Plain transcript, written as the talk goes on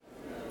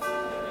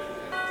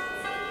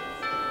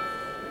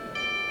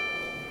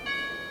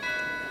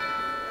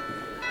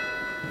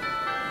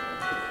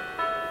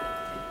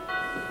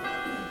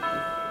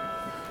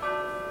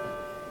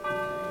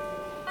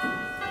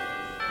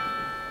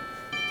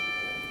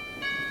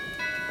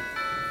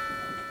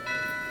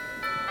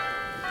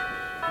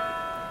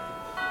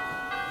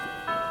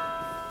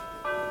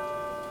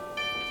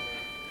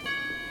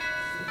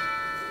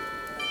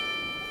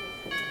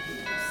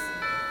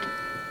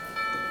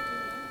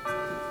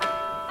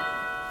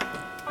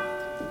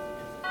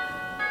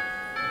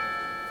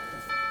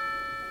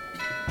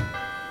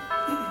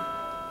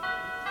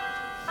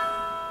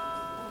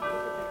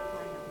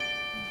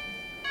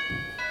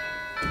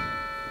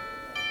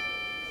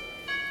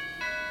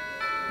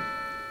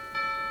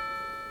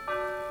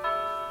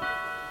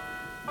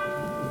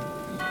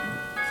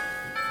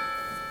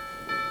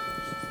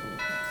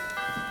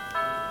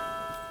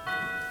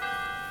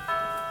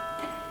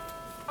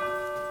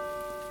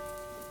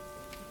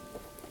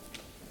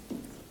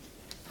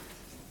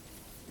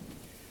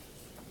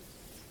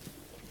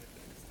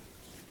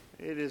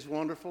It is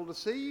wonderful to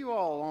see you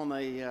all on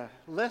a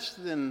less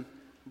than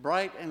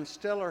bright and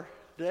stellar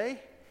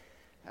day,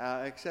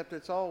 except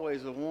it's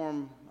always a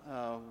warm,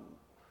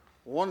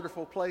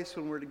 wonderful place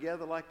when we're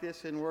together like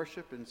this in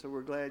worship, and so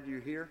we're glad you're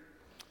here.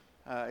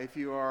 If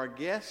you are a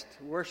guest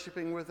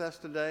worshiping with us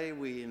today,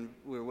 we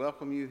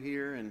welcome you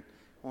here and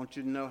want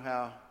you to know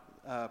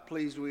how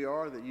pleased we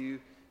are that you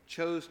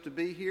chose to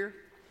be here.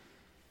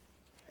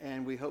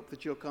 And we hope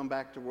that you'll come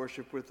back to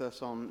worship with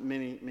us on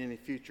many, many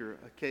future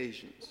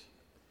occasions.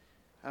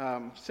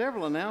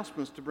 Several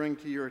announcements to bring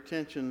to your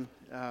attention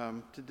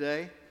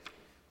today.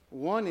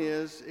 One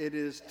is, it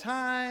is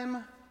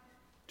time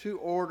to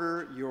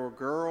order your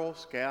Girl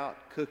Scout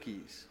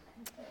cookies.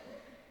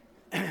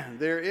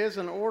 There is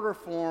an order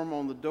form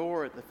on the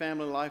door at the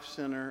Family Life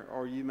Center,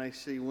 or you may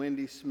see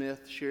Wendy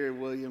Smith, Sherry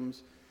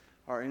Williams,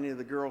 or any of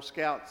the Girl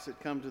Scouts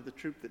that come to the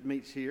troop that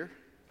meets here.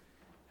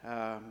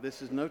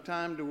 This is no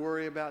time to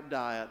worry about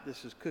diet.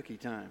 This is cookie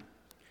time.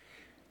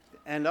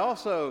 And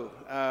also,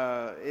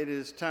 it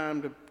is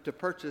time to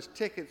purchase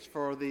tickets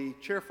for the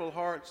Cheerful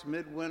Hearts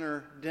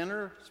Midwinter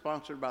Dinner,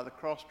 sponsored by the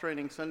Cross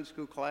Training Sunday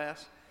School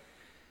class.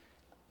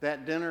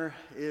 That dinner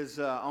is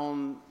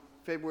on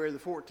February the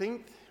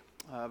 14th,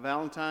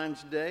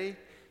 Valentine's Day.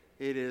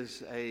 It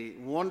is a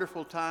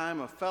wonderful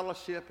time of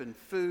fellowship and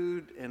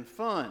food and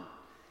fun.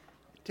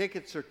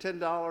 Tickets are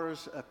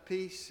 $10 a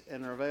piece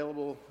and are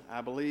available, I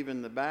believe,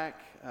 in the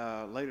back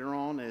later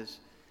on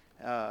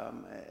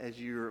as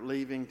you're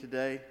leaving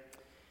today.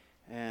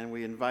 And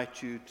we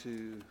invite you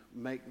to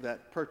make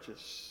that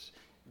purchase.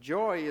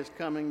 Joy is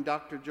coming.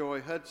 Dr.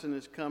 Joy Hudson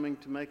is coming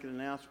to make an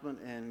announcement,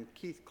 and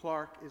Keith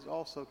Clark is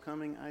also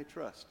coming, I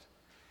trust,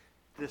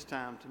 this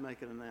time to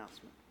make an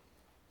announcement.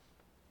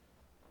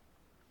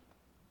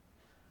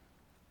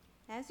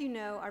 As you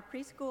know, our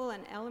preschool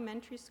and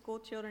elementary school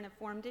children have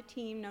formed a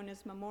team known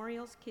as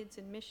Memorials Kids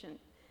in Mission.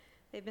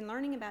 They've been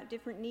learning about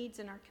different needs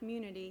in our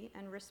community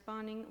and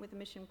responding with a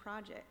mission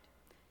project.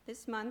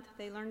 This month,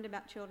 they learned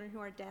about children who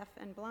are deaf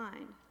and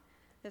blind.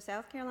 The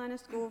South Carolina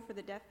School for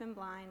the Deaf and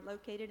Blind,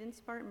 located in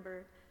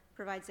Spartanburg,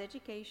 provides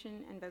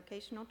education and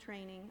vocational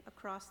training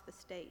across the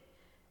state.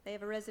 They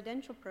have a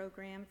residential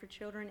program for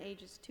children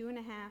ages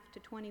 2.5 to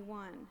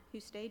 21 who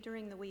stay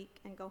during the week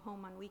and go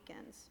home on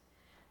weekends.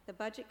 The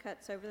budget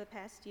cuts over the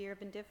past year have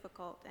been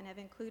difficult and have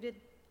included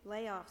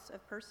layoffs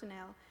of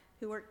personnel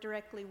who work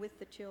directly with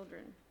the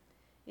children.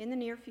 In the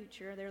near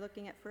future, they're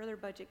looking at further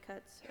budget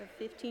cuts of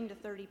 15 to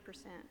 30%.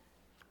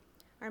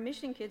 Our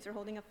mission kids are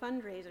holding a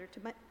fundraiser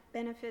to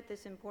benefit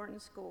this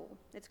important school.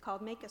 It's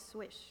called Make a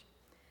Swish.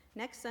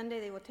 Next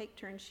Sunday, they will take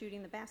turns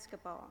shooting the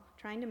basketball,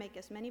 trying to make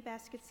as many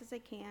baskets as they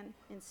can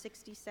in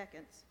 60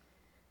 seconds.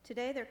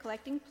 Today, they're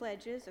collecting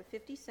pledges of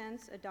 50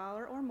 cents,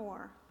 $1 or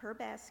more per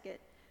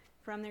basket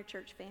from their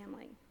church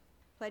family.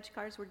 Pledge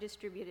cards were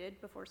distributed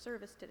before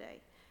service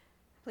today.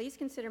 Please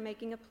consider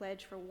making a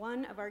pledge for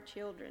one of our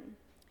children.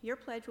 Your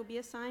pledge will be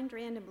assigned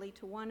randomly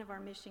to one of our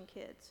mission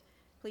kids.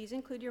 Please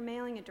include your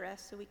mailing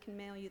address so we can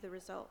mail you the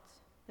results.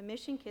 The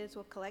mission kids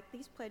will collect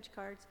these pledge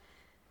cards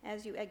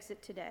as you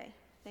exit today.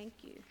 Thank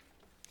you.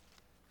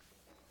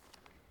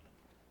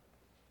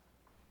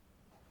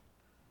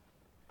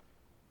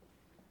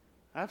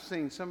 I've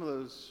seen some of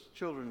those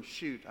children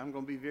shoot. I'm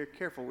going to be very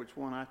careful which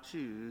one I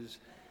choose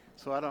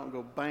so I don't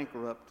go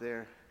bankrupt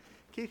there.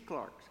 Keith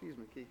Clark, excuse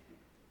me, Keith.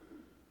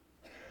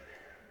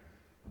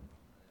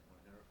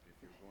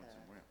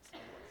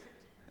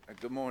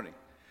 Good morning.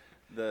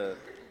 The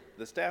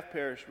Staff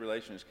Parish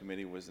Relations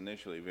Committee was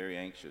initially very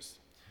anxious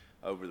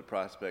over the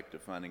prospect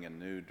of finding a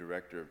new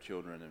Director of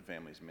Children and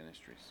Families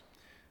Ministries.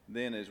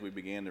 Then, as we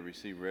began to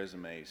receive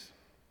resumes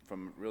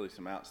from really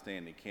some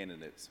outstanding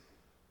candidates,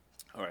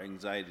 our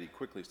anxiety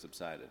quickly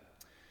subsided.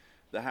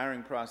 The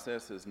hiring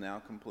process is now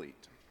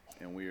complete,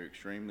 and we are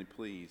extremely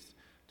pleased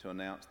to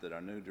announce that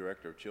our new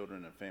Director of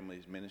Children and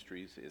Families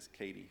Ministries is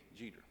Katie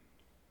Jeter.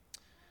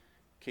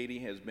 Katie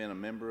has been a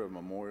member of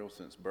Memorial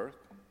since birth.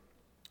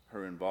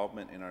 Her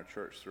involvement in our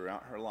church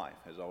throughout her life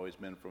has always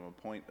been from a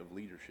point of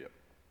leadership.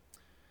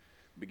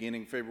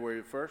 Beginning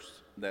February 1st,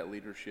 that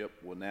leadership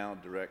will now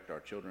direct our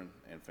children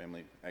and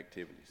family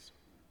activities.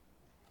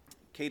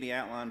 Katie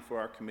outlined for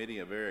our committee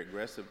a very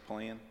aggressive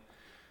plan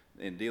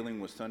in dealing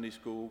with Sunday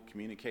school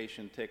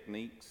communication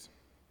techniques,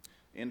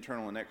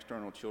 internal and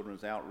external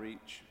children's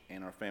outreach,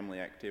 and our family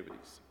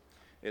activities.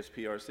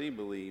 SPRC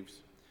believes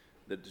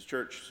that the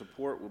church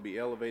support will be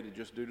elevated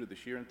just due to the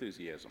sheer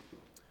enthusiasm.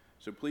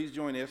 So please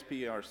join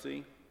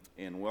SPRC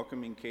in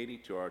welcoming Katie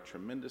to our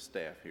tremendous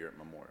staff here at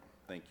Memorial.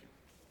 Thank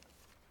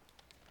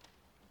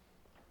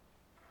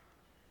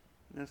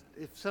you. Now,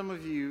 if some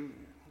of you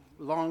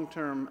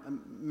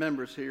long-term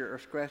members here are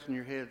scratching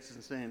your heads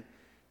and saying,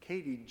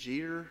 Katie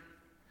Jeter?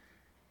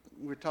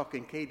 We're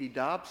talking Katie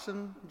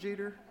Dobson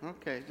Jeter?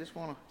 Okay, just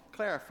want to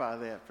clarify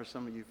that for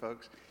some of you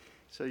folks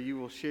so you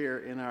will share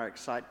in our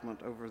excitement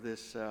over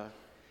this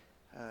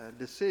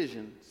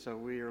decision. So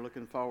we are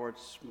looking forward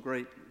to some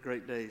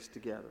great days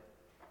together.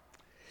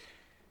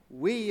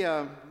 We,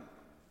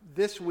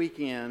 this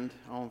weekend,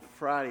 on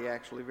Friday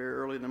actually, very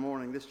early in the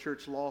morning, this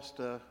church lost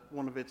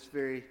one of its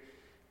very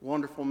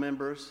wonderful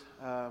members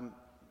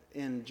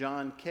in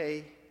John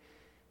Kay,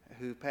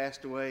 who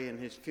passed away, and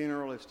his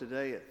funeral is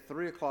today at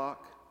 3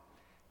 o'clock.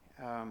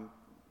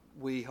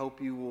 We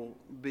hope you will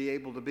be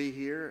able to be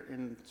here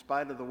in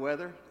spite of the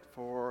weather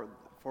for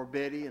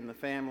Betty and the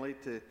family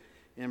to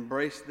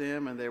embrace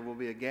them, and there will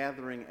be a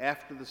gathering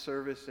after the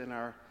service in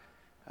our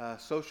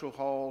social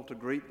hall to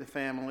greet the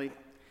family.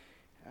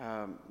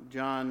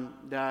 John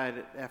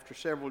died after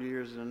several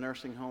years in a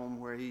nursing home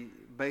where he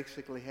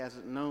basically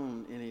hasn't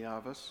known any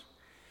of us.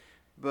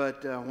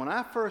 But when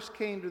I first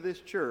came to this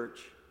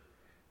church,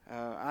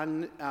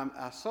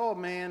 I saw a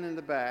man in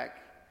the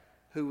back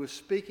who was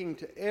speaking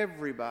to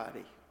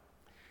everybody,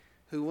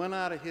 who went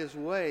out of his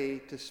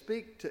way to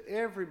speak to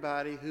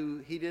everybody who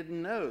he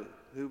didn't know,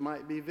 who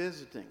might be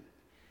visiting.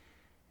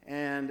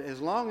 And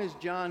as long as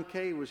John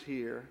Kay was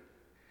here,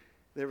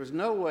 there was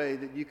no way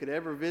that you could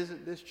ever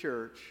visit this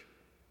church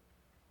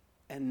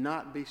and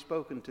not be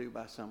spoken to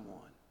by someone.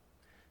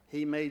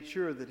 He made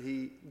sure that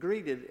he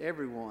greeted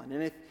everyone.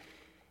 And if,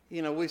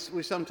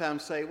 we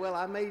sometimes say, well,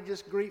 I may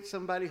just greet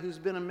somebody who's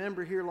been a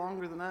member here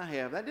longer than I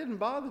have. That didn't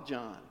bother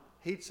John.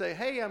 He'd say,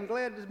 hey, I'm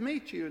glad to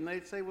meet you. And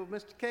they'd say, well,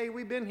 Mr. Kay,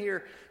 we've been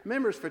here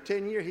members for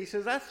 10 years. He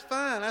says, that's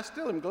fine. I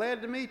still am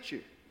glad to meet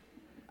you.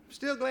 I'm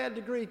still glad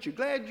to greet you.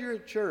 Glad you're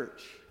at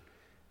church.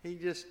 He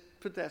just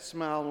put that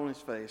smile on his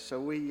face. So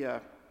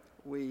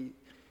we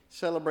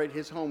celebrate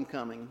his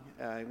homecoming.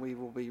 We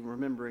will be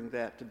remembering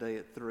that today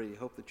at 3.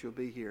 Hope that you'll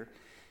be here.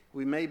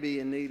 We may be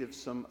in need of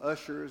some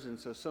ushers, and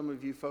so some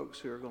of you folks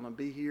who are going to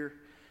be here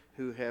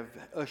who have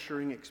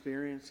ushering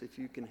experience, if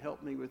you can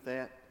help me with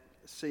that,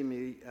 see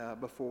me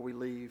before we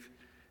leave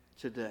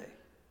today.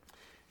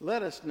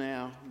 Let us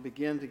now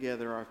begin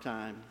together our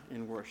time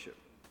in worship.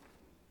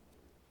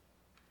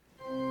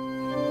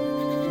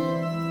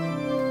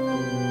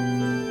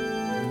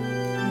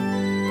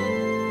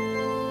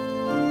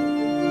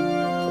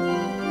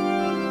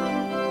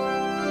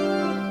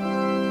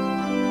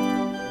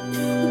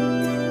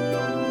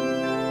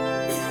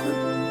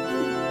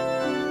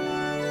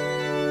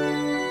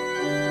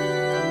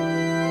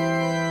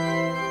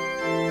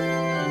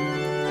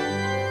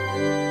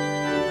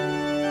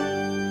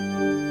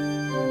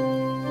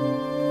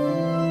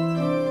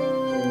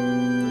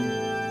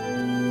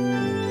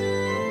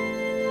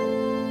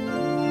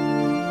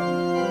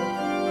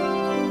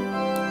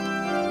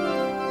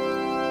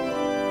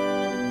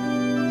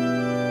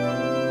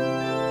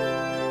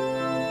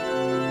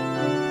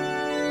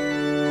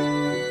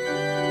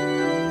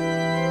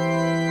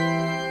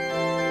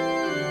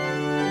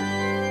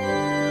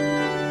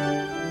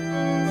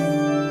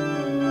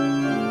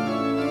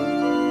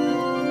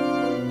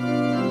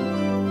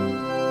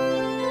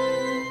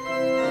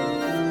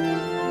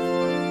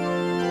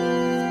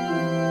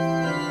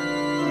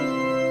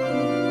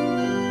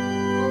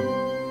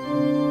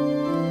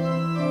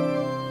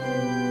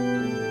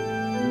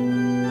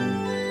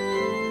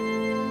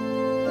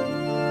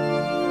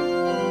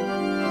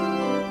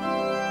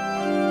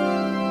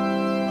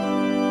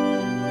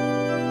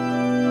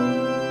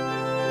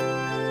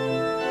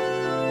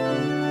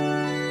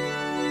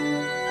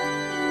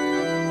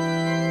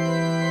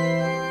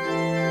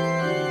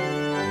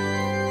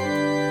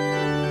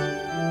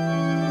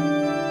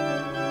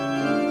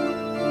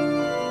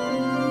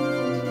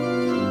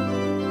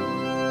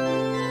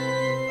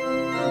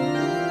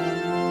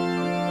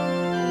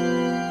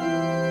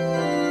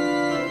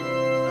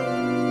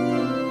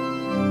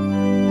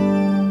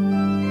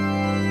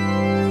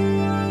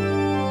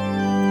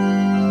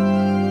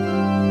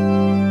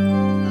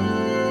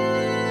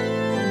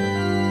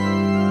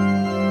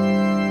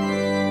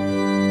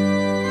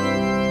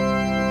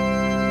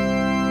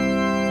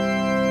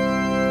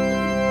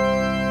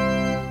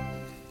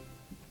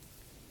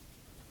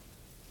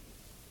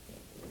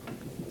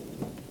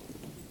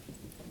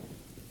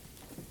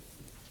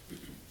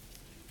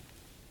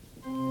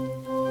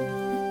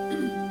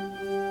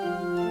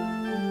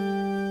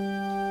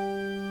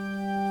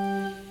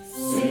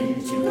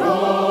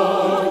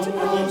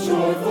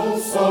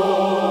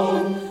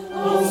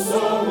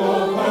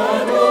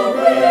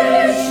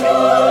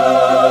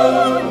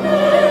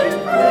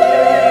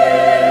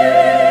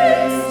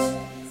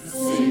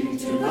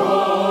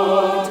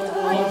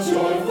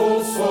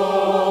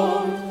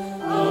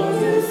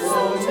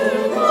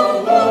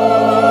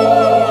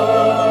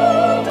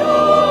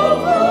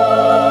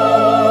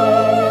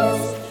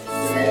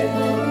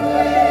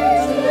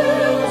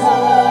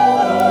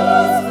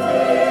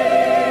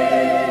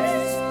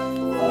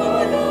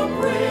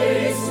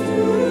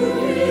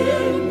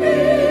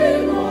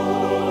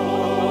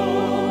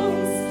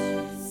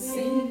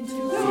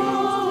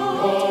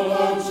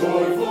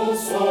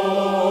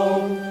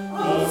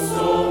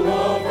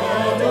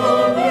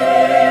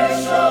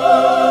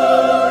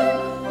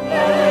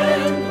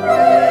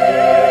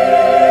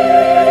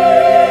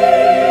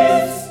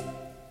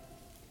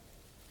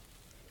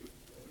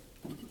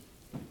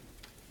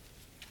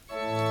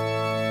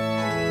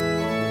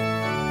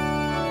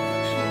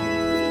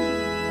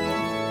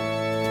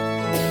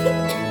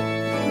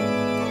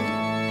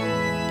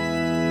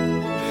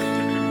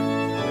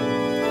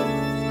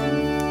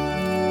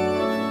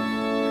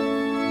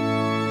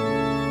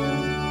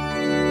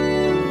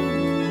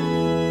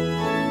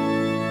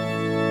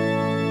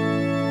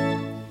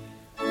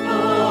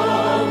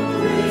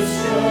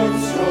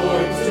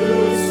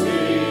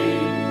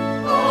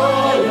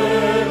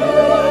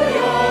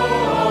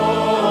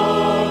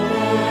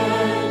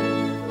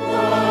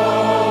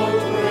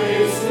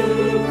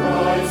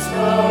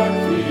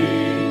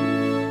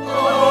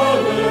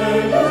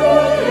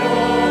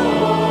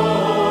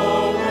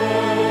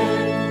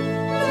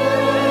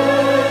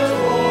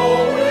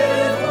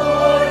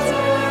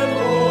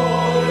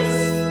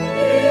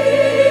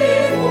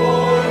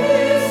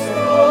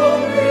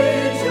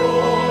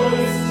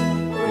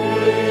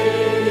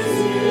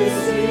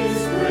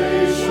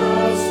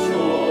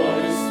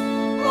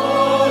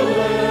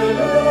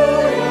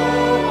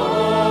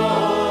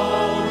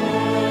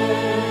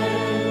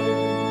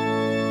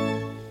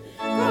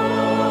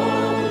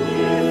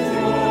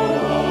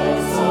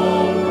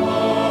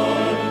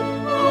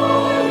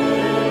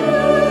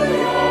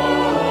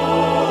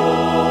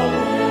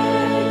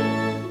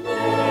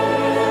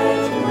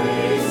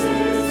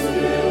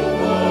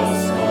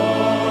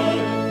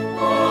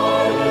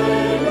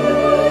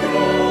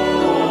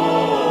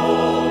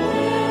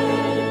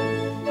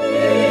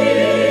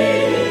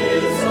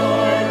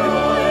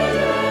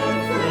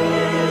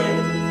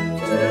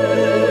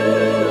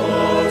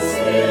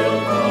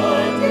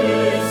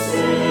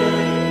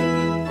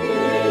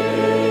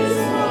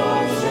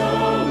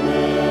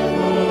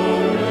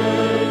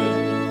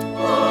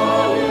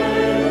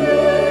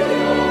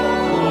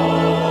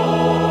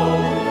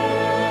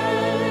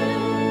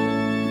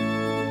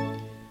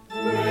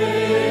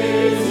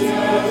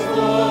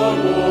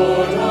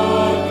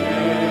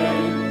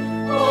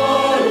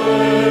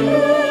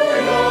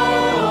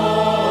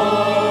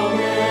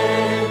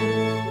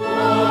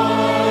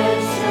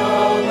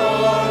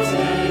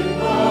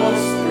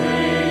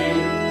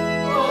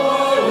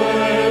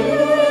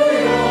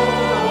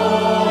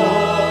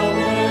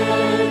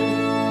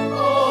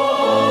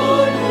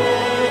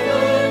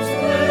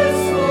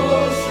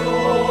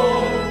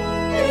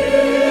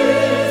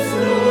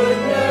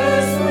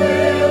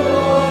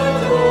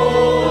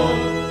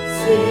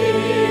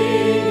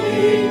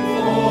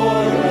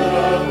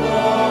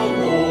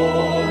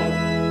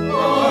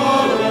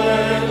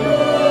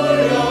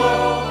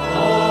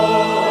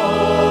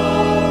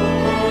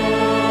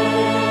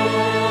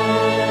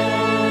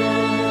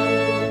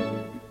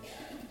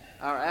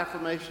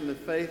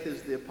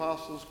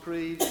 Apostles'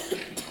 Creed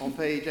on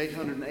page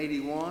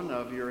 881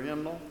 of your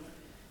hymnal.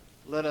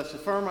 Let us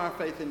affirm our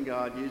faith in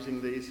God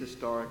using these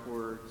historic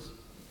words.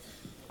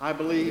 I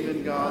believe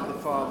in God the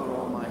Father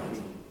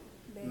Almighty,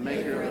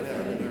 maker of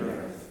heaven and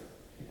earth,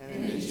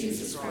 and in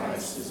Jesus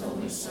Christ, his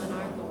only Son,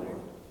 our Lord,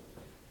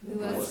 who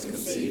was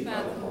conceived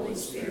by the Holy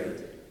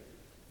Spirit,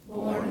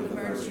 born of the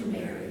Virgin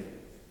Mary,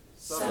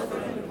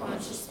 suffered under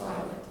Pontius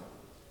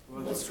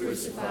Pilate, was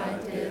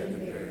crucified, dead,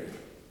 and buried.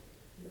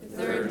 The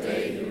third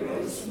day he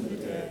rose from the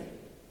dead.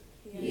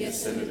 He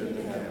ascended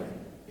into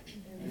heaven,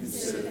 and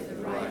sitteth at the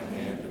right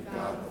hand of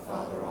God the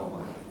Father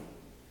Almighty.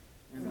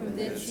 And from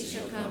thence he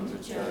shall come to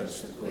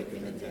judge the quick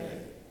and the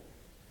dead.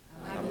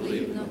 I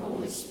believe in the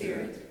Holy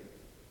Spirit,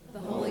 the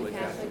Holy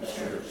Catholic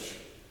Church,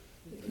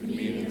 the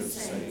communion of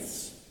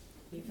saints,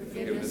 the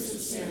forgiveness of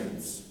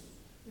sins,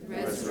 the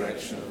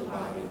resurrection of the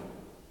body,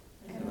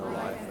 and the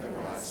life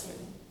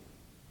everlasting.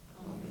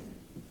 Amen.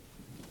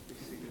 Be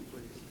seated,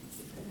 please.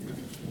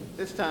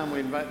 This time we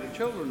invite the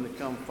children to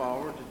come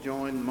forward to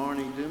join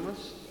Marnie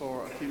Dumas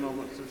for a few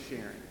moments of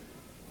sharing.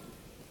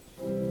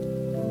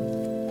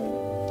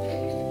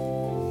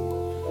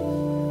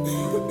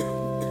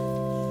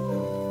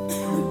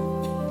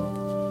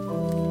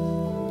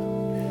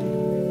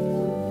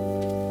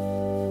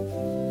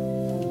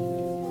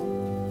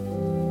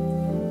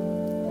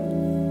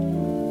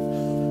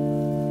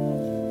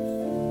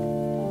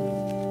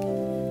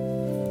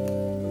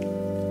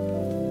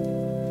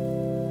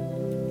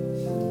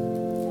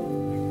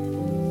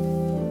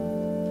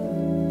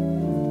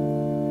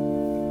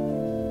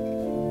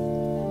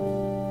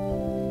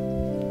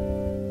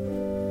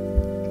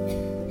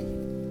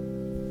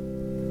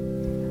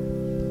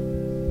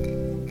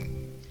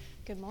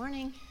 Good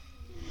morning.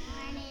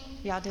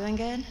 Y'all doing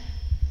good?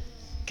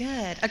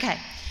 Good. Okay.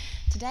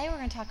 Today we're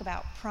going to talk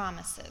about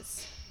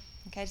promises.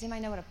 Okay, does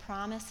anybody know what a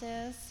promise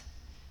is?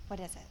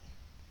 What is it?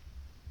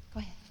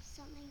 Go ahead.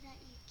 Something that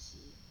you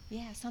keep.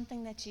 Yeah,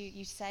 something that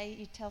you say,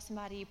 you tell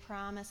somebody you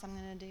promise I'm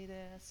going to do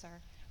this, or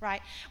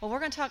right. Well, we're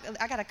going to talk,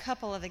 I got a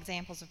couple of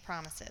examples of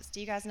promises. Do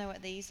you guys know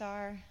what these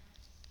are?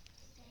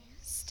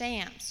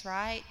 Stamps,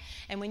 right?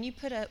 And when you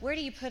put where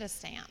do you put a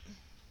stamp?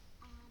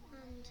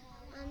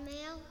 On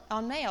mail.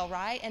 On mail,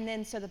 right? And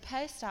then so the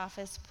post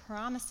office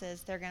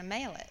promises they're going to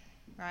mail it,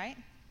 right?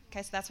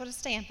 Okay, so that's what a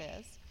stamp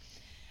is.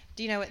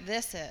 Do you know what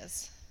this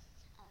is?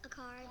 A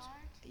card.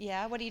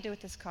 Yeah, what do you do with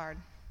this card?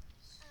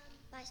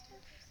 Buy stuff.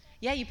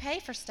 Yeah, you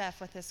pay for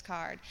stuff with this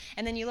card.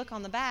 And then you look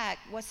on the back,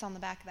 what's on the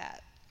back of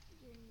that?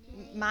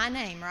 My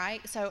name,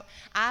 right? So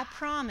I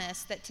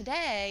promise that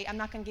today I'm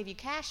not going to give you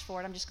cash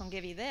for it, I'm just going to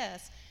give you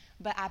this,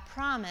 but I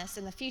promise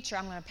in the future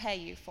I'm going to pay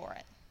you for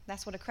it.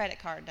 That's what a credit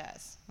card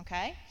does,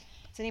 okay?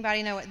 Does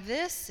anybody know what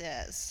this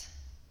is?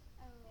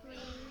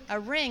 A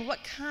ring.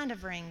 What kind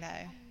of ring,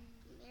 though?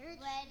 Marriage.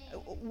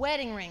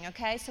 Wedding ring,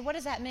 okay? So what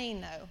does that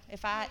mean, though?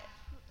 If I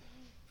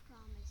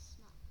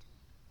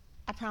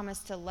promise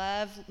to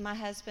love my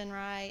husband,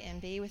 right,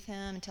 and be with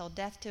him until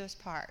death do us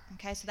part,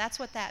 okay? So that's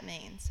what that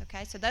means,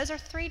 okay? So those are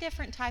three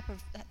different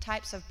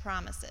types of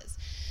promises.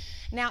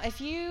 Now,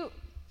 if you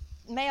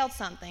mailed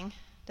something,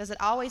 does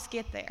it always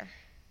get there?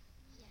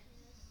 Yes.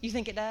 You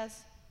think it does?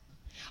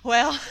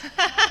 Well,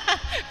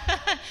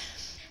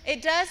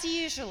 it does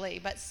usually,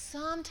 but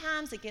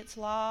sometimes it gets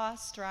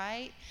lost,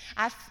 right?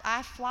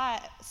 I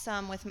fly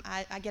some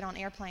I get on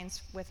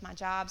airplanes with my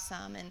job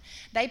some, and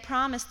they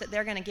promise that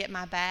they're going to get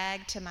my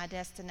bag to my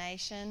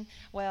destination.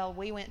 Well,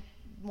 we went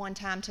one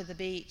time to the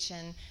beach,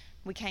 and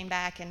we came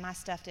back, and my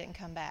stuff didn't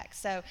come back.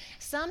 So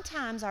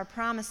sometimes our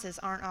promises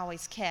aren't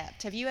always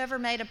kept. Have you ever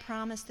made a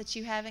promise that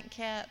you haven't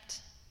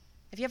kept?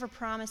 Have you ever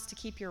promised to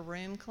keep your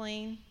room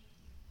clean?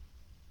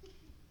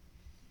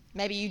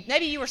 Maybe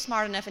you were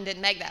smart enough and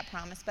didn't make that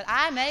promise, but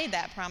I made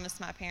that promise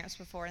to my parents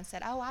before and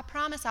said, I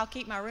promise I'll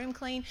keep my room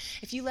clean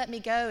if you let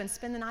me go and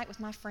spend the night with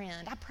my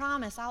friend. I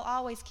promise I'll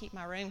always keep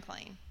my room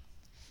clean.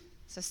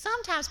 So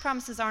sometimes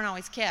promises aren't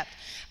always kept.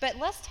 But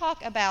let's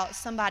talk about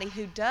somebody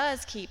who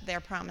does keep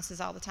their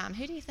promises all the time.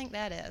 Who do you think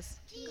that is?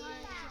 Jesus.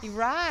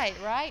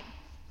 Right.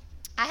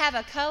 I have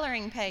a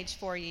coloring page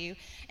for you,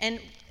 and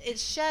it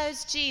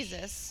shows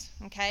Jesus,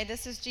 okay?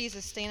 This is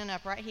Jesus standing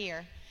up right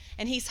here.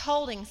 And he's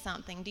holding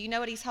something. Do you know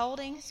what he's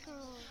holding? A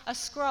scroll. A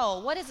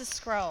scroll. What is a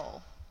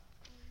scroll?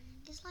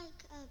 It's like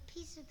a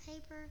piece of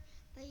paper,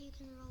 but you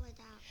can roll it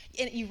out.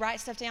 And you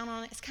write stuff down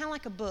on it. It's kind of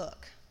like a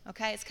book,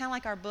 okay? It's kind of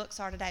like our books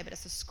are today, but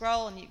it's a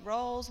scroll, and it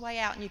rolls way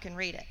out, and you can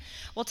read it.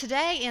 Well,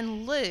 today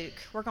in Luke,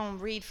 we're going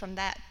to read from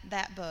that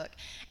book.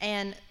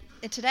 And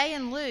today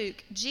in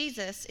Luke,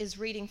 Jesus is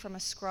reading from a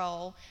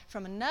scroll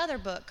from another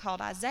book called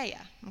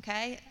Isaiah,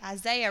 okay?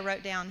 Isaiah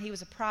wrote down, he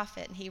was a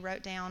prophet, and he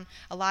wrote down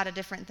a lot of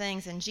different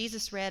things, and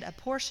Jesus read a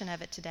portion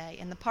of it today.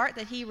 And the part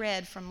that he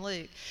read from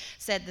Luke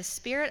said, "The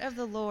Spirit of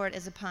the Lord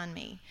is upon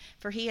me,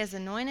 for he has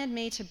anointed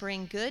me to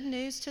bring good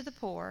news to the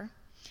poor.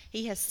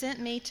 He has sent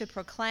me to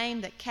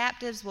proclaim that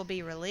captives will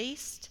be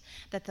released,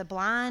 that the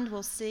blind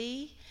will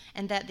see,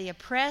 and that the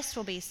oppressed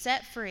will be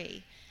set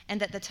free,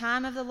 and that the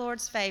time of the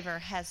Lord's favor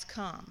has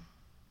come."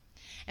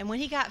 And when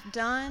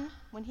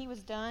he was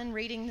done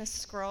reading this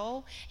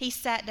scroll, he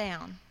sat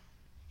down,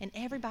 and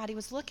everybody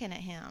was looking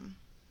at him.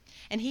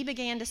 And he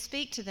began to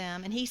speak to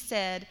them, and he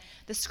said,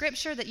 the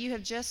scripture that you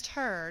have just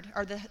heard,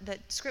 or the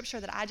scripture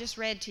that I just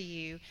read to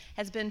you,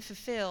 has been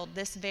fulfilled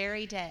this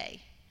very day.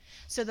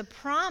 So the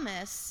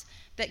promise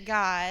that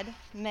God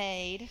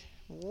made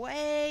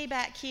way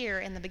back here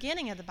in the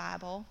beginning of the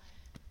Bible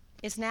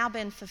is now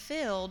been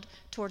fulfilled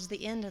towards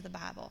the end of the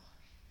Bible.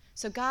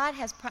 So God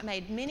has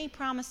made many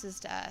promises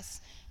to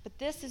us, but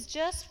this is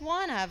just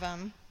one of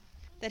them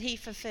that he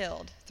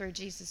fulfilled through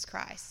Jesus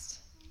Christ.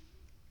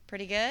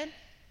 Pretty good?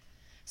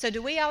 So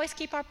do we always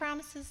keep our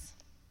promises?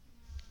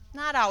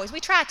 Not always. We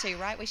try to,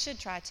 right? We should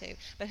try to.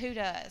 But who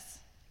does?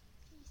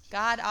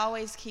 God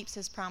always keeps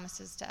his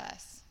promises to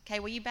us. Okay,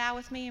 will you bow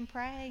with me and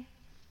pray?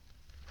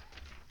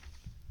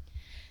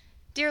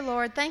 Dear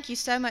Lord, thank you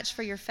so much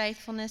for your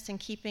faithfulness in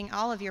keeping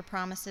all of your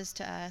promises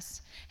to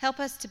us. Help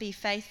us to be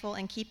faithful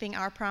in keeping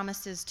our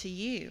promises to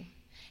you.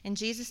 In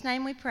Jesus'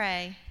 name we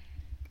pray.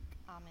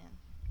 Amen.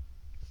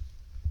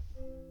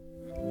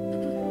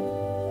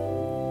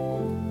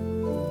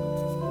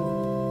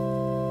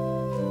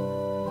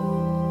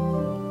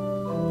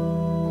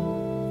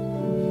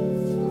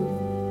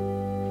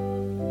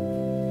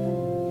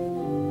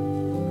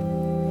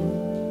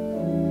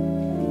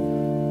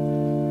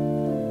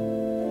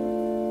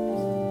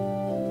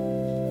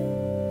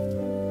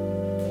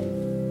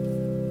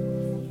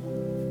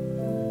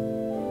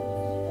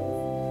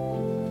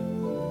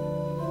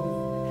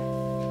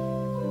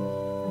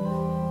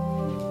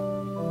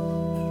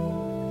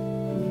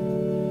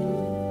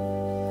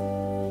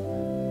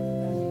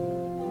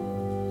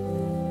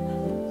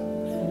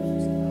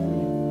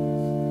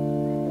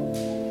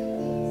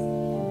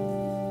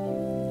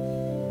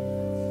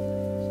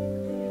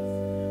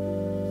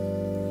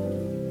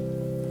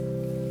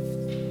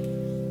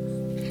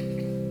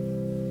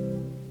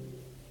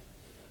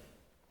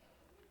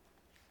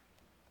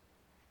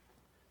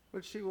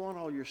 What did she want?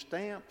 All your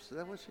stamps? Is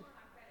that what she?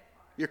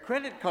 Your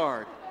credit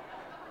card.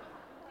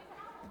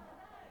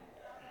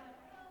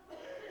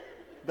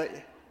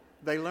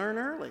 They learn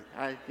early.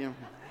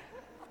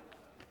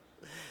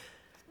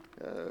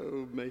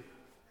 Oh me.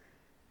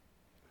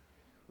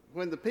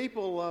 When the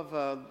people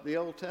of the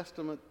Old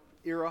Testament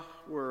era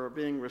were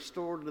being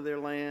restored to their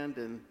land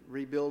and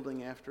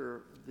rebuilding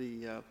after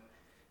the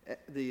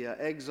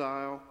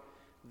exile,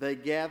 they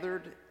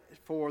gathered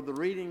for the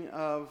reading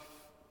of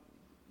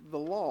the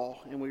law,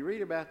 and we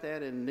read about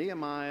that in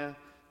Nehemiah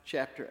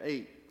chapter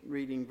 8,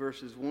 reading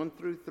verses 1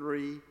 through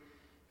 3,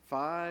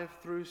 5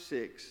 through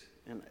 6,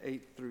 and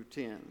 8 through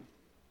 10.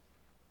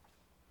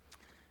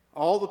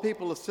 All the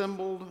people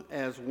assembled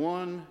as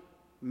one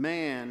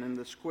man in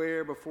the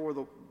square before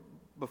the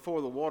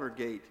water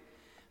gate.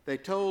 They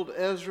told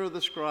Ezra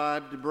the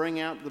scribe to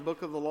bring out the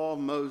book of the law of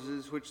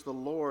Moses, which the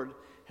Lord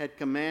had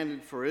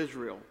commanded for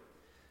Israel.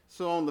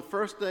 So on the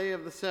first day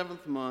of the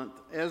 7th month,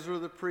 Ezra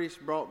the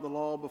priest brought the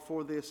law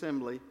before the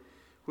assembly,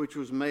 which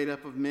was made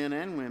up of men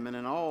and women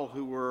and all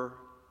who were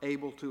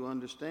able to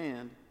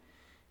understand.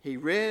 He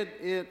read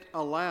it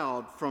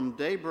aloud from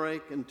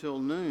daybreak until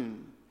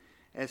noon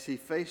as he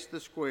faced the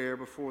square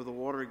before the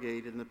water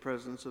gate in the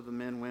presence of the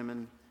men,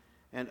 women,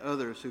 and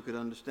others who could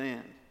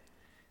understand.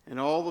 And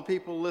all the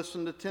people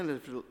listened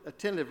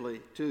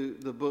attentively to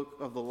the book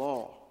of the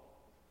law.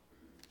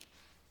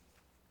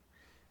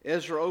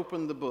 Ezra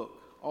opened the book.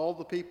 All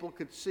the people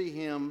could see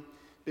him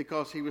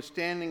because he was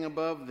standing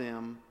above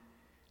them.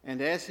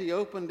 And as he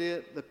opened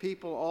it, the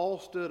people all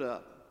stood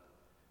up.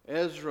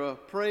 Ezra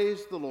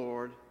praised the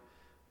Lord,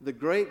 the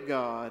great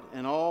God,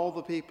 and all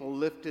the people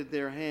lifted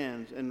their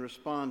hands and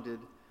responded,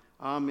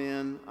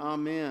 Amen,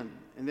 Amen.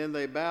 And then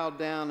they bowed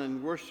down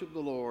and worshiped the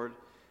Lord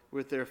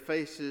with their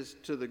faces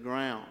to the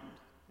ground.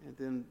 And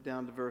then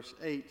down to verse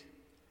 8.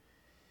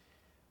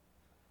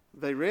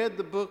 They read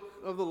the book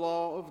of the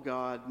law of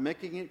God,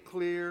 making it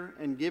clear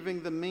and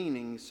giving the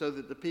meaning so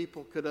that the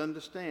people could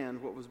understand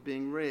what was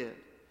being read.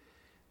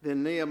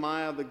 Then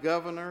Nehemiah the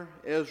governor,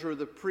 Ezra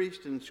the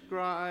priest and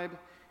scribe,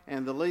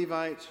 and the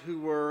Levites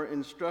who were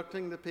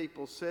instructing the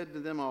people said to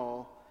them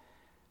all,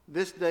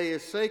 This day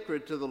is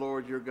sacred to the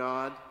Lord your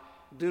God.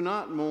 Do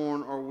not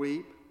mourn or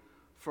weep.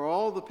 For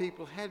all the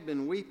people had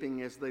been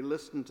weeping as they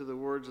listened to the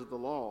words of the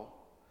law.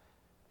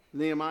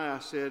 Nehemiah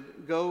said,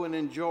 Go and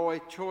enjoy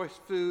choice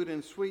food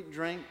and sweet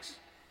drinks,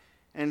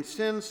 and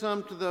send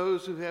some to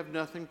those who have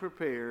nothing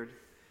prepared.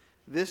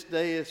 This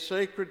day is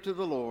sacred to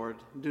the Lord.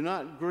 Do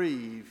not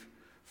grieve,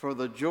 for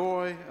the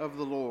joy of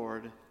the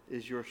Lord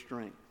is your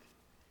strength.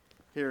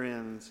 Here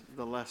ends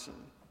the lesson.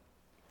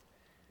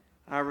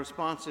 Our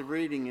responsive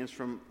reading is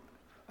from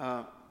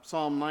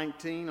Psalm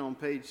 19 on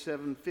page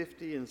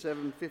 750 and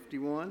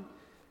 751.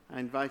 I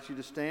invite you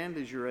to stand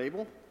as you're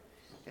able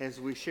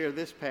as we share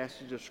this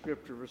passage of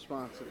Scripture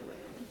responsively.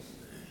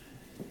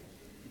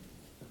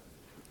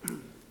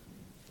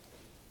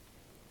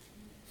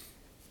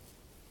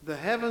 The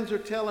heavens are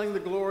telling the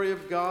glory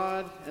of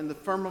God, and the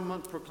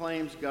firmament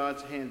proclaims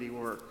God's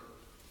handiwork.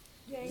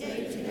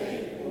 Day to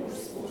day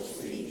pours forth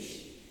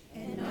speech,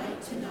 and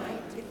night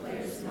tonight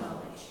declares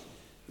knowledge.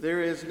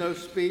 There is no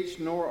speech,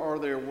 nor are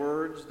there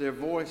words. Their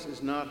voice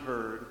is not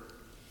heard.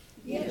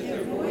 Yet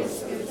their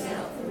voice goes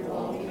out through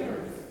all the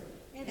earth,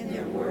 and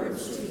their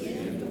words to the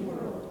end of the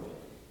world.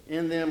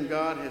 In them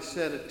God has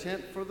set a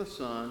tent for the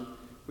sun,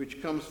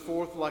 which comes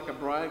forth like a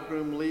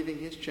bridegroom leaving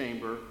his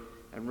chamber,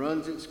 and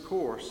runs its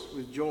course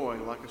with joy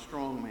like a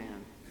strong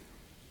man.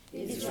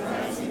 Its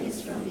rising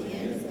is from the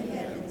end of the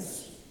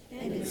heavens,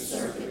 and its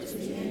circuit to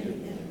the end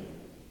of them,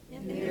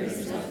 and there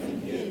is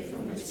nothing hid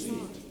from its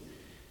heat.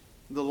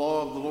 The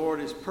law of the Lord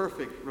is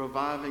perfect,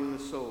 reviving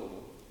the soul.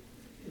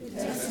 The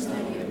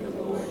testimony of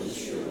the Lord is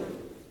sure,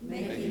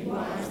 making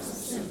wise the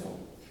simple.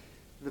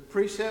 The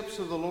precepts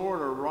of the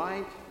Lord are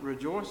right,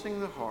 rejoicing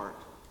the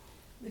heart.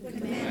 The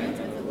commandment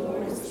of the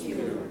Lord is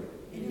pure,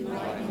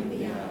 enlightening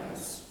the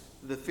eyes.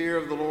 The fear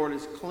of the Lord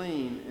is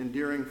clean,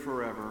 enduring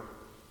forever.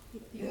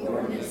 The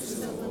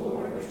ordinances of the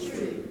Lord are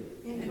true,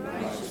 and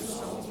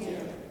righteous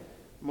altogether.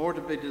 More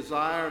to be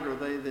desired are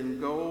they than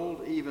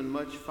gold, even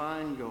much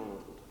fine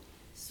gold.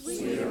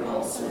 Sweeter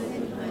also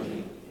than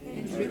honey,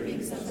 and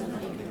drippings of the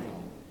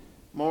honeycomb.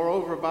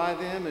 Moreover, by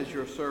them is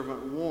your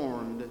servant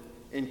warned.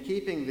 In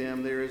keeping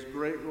them there is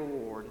great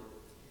reward.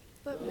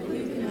 But who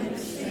can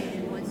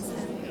understand one's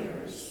own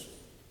errors?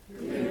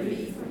 Clear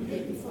me from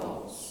hidden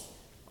faults.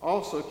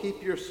 Also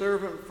keep your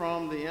servant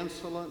from the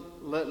insolent.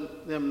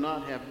 Let them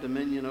not have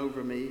dominion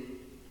over me.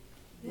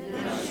 Then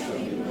I shall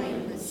be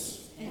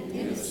blameless and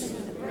innocent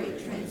of the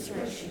great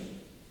transgression.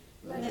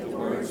 Let the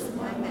words of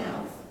my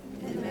mouth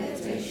and the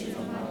meditation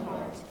of my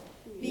heart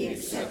be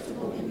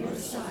acceptable in your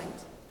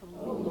sight,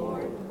 O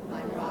Lord,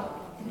 my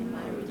rock and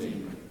my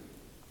redeemer.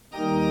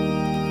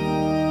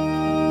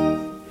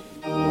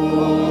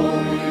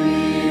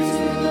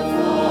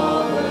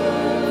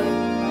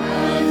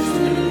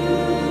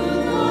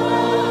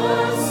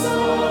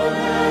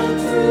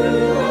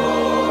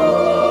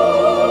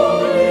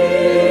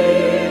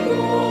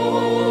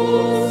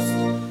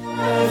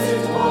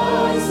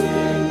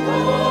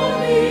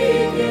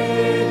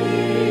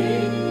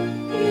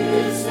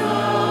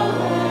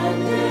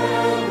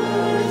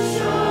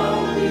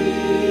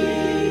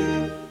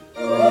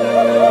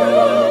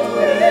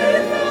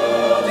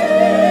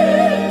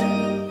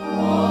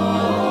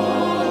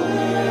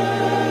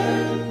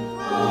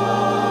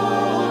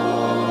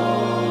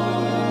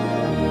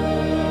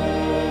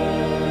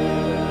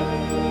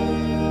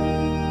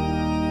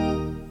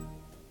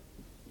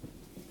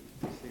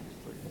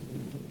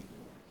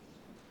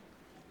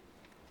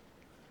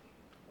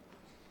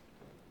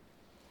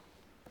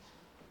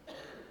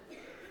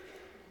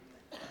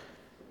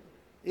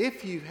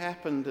 If you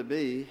happen to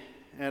be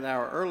at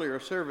our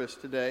earlier service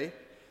today,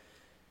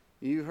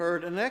 you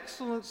heard an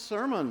excellent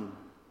sermon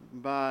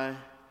by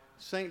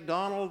St.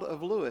 Donald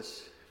of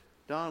Lewis,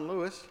 Don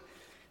Lewis,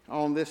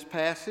 on this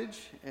passage,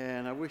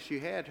 and I wish you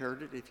had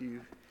heard it if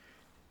you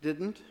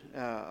didn't,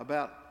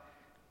 about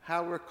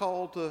how we're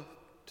called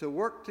to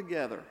work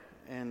together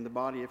in the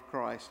body of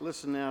Christ.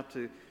 Listen now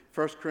to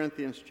 1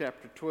 Corinthians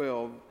chapter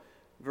 12,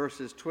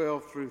 verses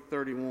 12 through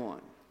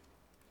 31.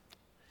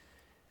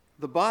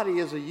 The body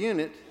is a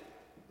unit,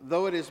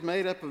 though it is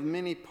made up of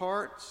many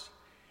parts,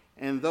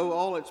 and though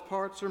all its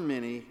parts are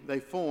many, they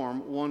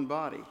form one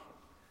body.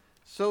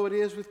 So it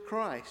is with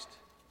Christ.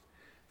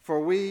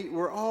 For we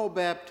were all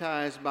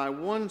baptized by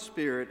one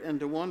Spirit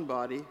into one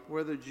body,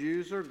 whether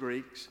Jews or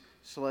Greeks,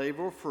 slave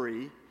or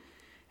free,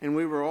 and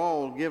we were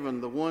all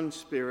given the one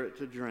Spirit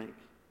to drink.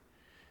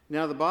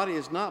 Now the body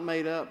is not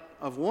made up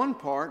of one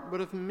part, but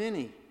of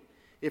many.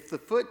 If the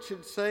foot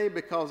should say,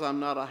 because I'm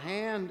not a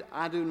hand,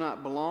 I do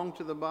not belong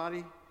to the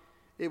body,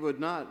 it would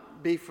not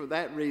for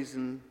that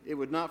reason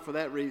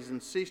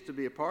cease to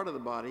be a part of the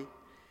body.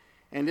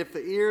 And if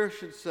the ear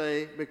should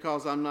say,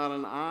 because I'm not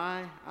an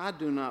eye, I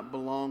do not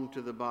belong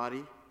to the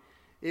body,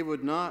 it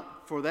would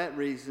not for that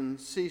reason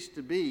cease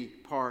to be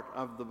part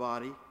of the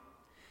body.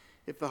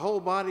 If the whole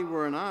body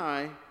were an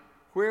eye,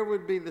 where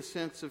would be the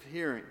sense of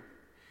hearing?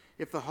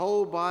 If the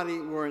whole body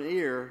were an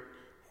ear,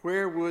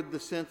 where would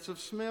the sense of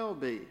smell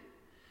be?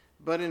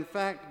 But in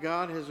fact,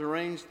 God has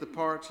arranged the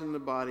parts in the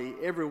body,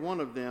 every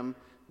one of them,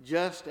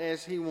 just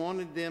as he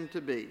wanted them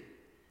to be.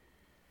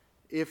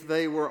 If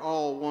they were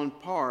all one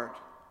part,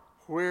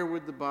 where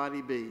would the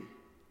body be?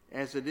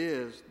 As it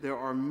is, there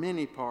are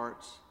many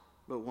parts,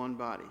 but one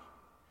body.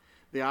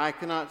 The eye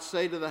cannot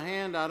say to the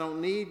hand, I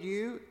don't need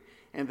you,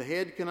 and the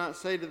head cannot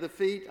say to the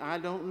feet, I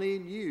don't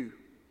need you.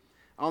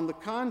 On the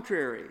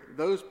contrary,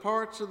 those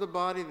parts of the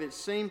body that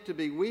seem to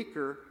be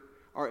weaker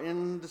are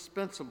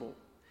indispensable.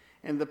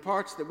 And the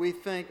parts that we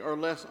think are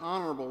less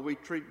honorable we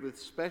treat with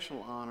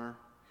special honor,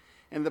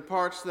 and the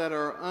parts that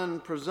are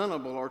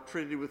unpresentable are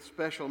treated with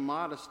special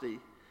modesty,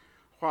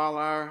 while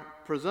our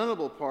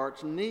presentable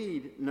parts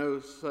need no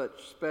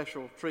such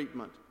special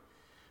treatment.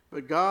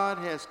 But God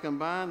has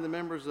combined the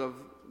members of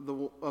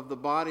the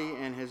body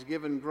and has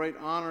given great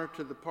honor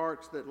to the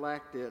parts that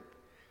lacked it,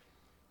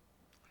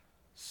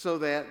 so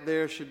that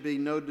there should be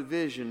no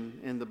division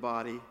in the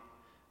body,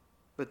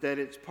 but that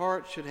its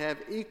parts should have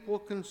equal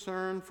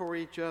concern for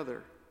each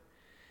other.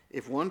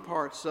 If one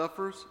part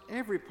suffers,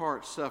 every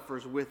part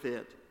suffers with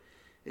it.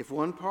 If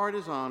one part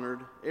is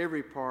honored,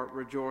 every part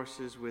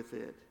rejoices with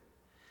it.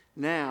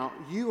 Now,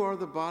 you are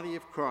the body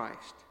of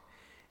Christ,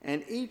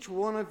 and each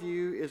one of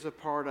you is a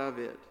part of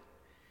it.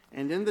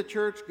 And in the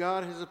church,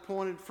 God has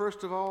appointed,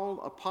 first of all,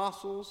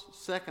 apostles,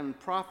 second,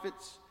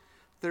 prophets,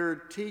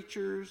 third,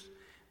 teachers,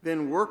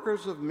 then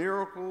workers of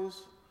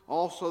miracles,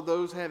 also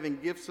those having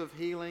gifts of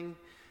healing,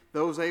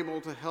 those able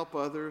to help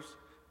others,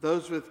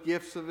 those with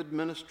gifts of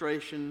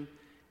administration,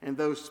 and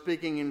those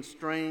speaking in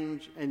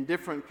strange and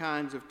different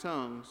kinds of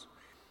tongues.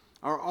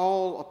 Are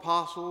all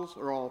apostles?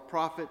 Are all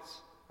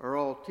prophets? Are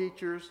all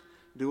teachers?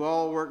 Do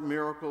all work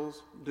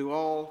miracles? Do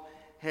all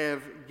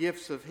have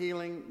gifts of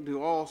healing?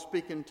 Do all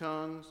speak in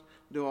tongues?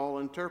 Do all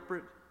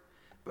interpret?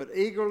 But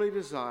eagerly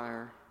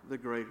desire the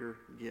greater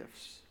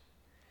gifts.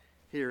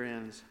 Here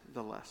ends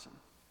the lesson.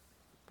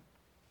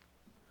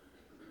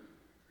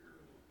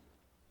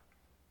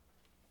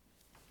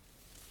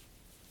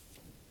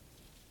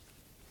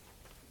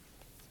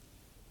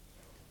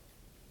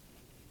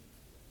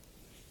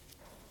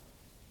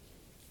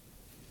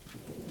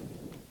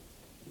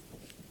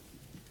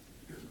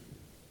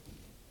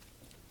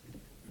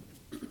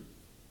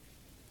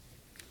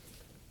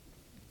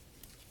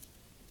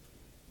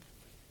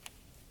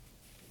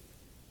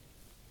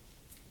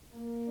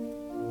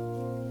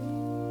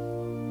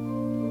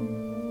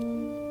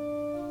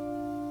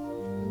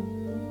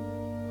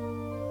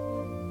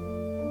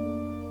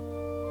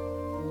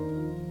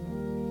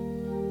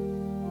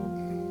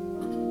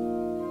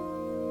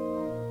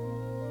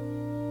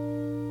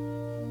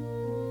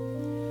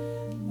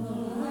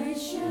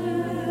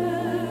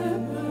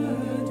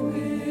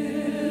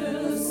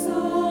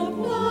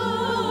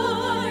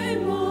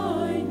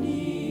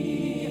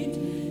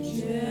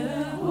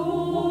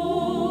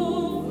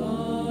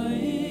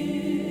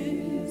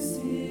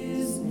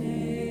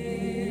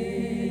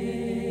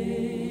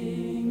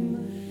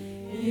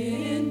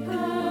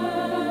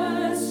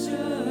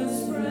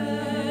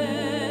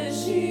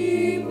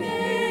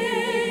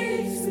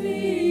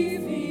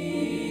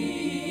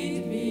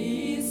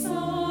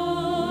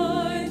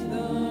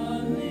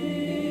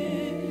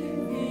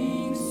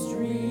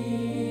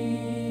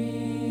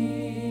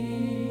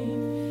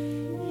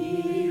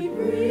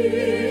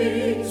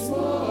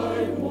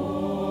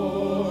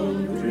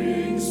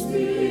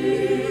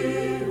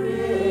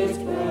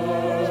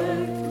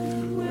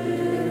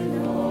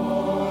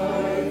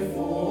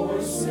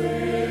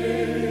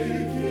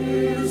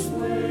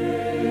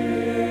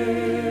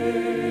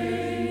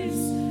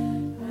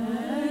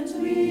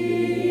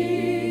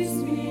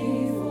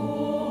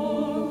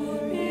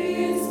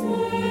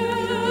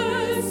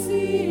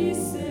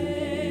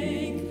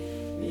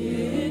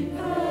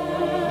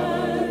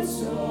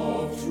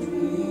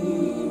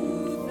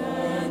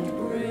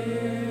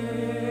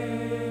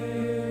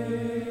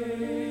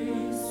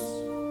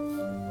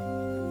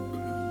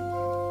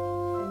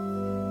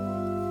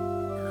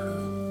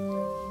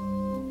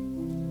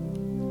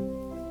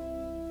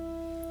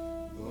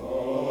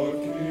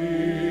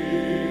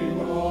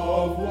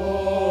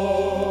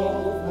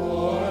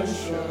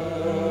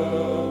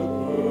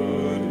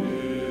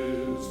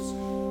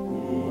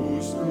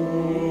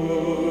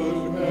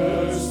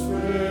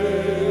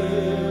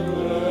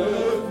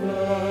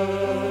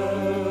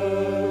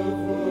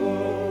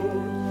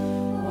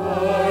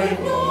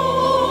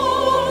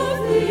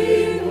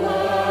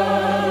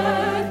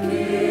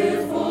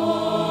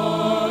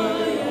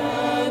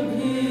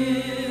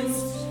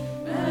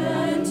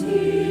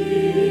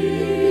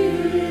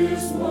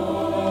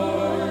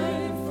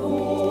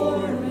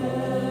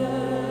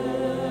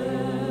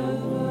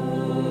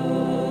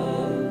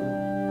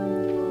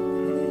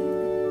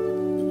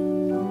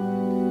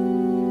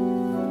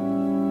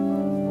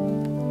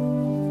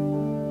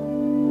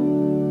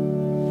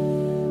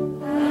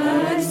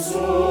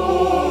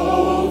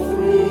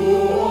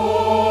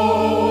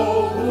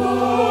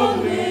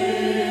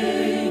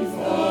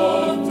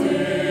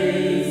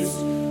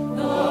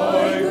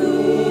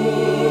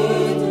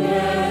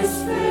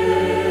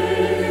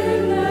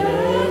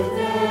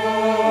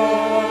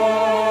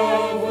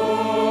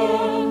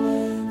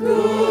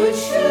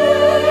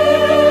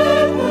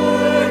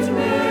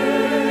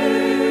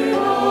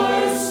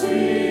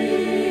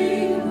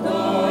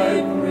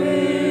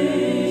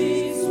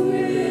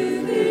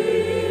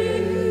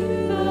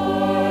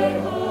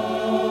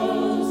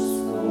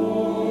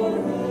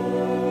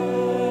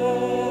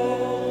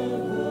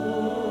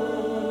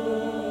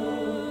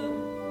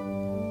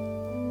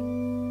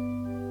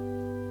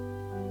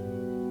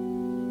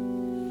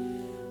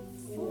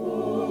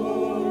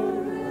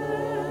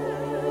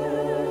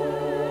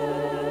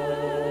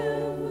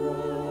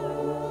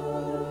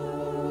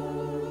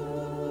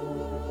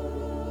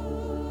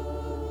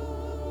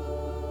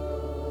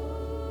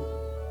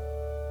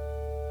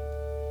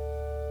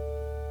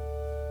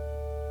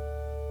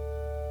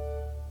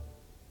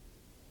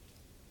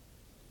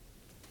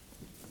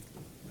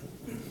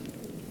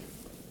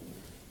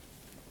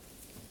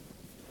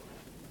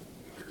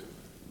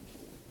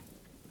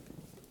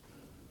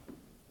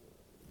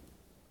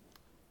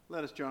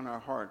 Let us join our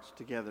hearts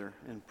together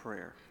in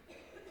prayer.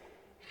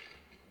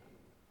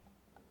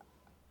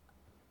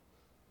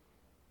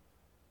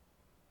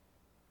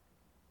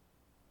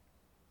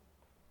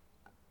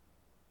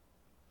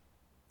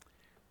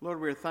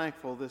 Lord, we are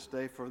thankful this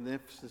day for the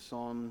emphasis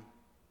on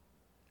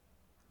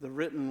the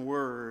written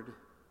word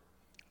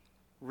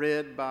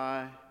read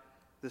by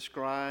the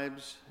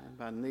scribes and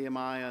by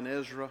Nehemiah and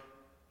Ezra.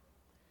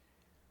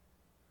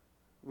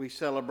 We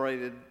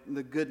celebrated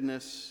the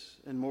goodness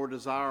and more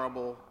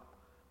desirable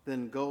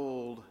than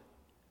gold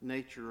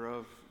nature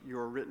of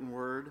your written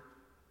word.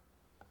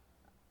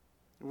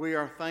 We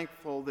are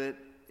thankful that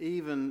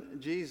even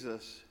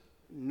Jesus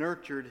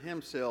nurtured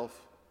himself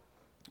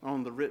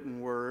on the written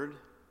word,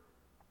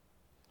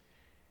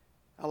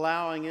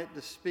 allowing it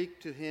to speak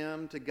to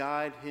him, to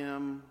guide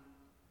him,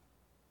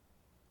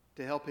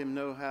 to help him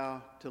know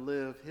how to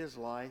live his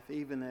life,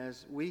 even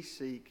as we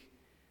seek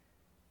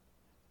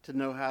to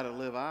know how to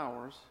live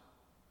ours.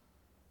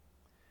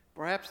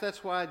 Perhaps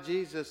that's why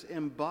Jesus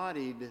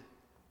embodied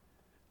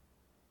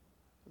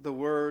the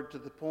Word to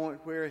the point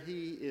where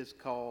he is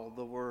called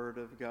the Word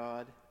of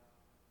God.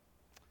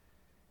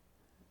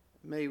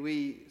 May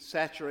we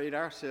saturate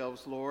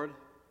ourselves, Lord,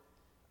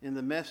 in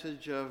the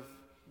message of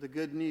the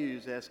good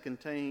news as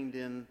contained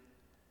in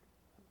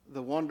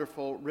the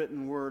wonderful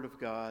written Word of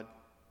God,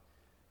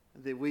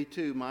 that we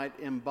too might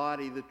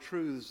embody the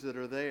truths that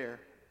are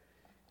there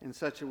in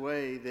such a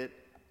way that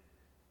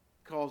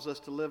calls us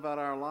to live out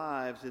our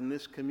lives in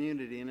this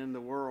community and in the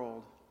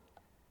world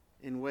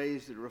in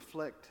ways that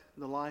reflect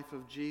the life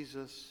of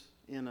Jesus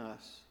in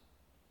us.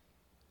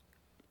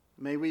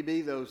 May we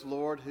be those,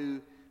 Lord, who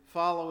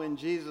follow in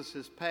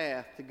Jesus'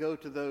 path to go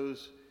to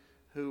those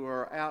who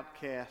are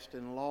outcast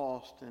and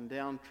lost and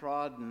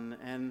downtrodden,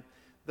 and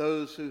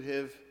those who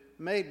have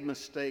made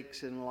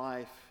mistakes in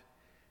life,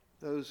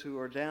 those who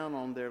are down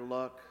on their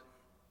luck,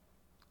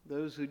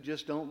 those who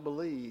just don't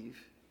believe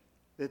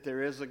that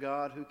there is a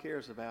God who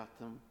cares about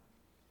them.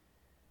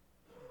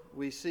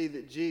 We see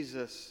that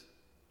Jesus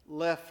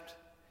left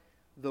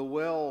the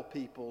well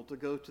people to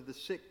go to the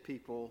sick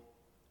people,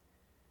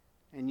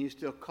 and you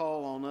still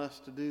call on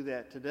us to do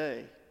that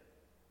today.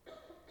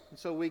 And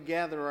so we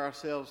gather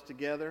ourselves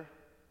together.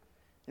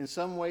 In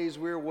some ways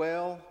we're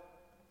well.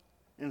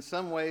 In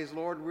some ways,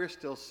 Lord, we're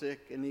still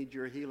sick and need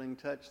your healing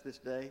touch this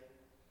day.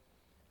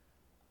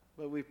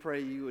 But we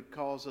pray you would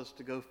cause us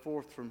to go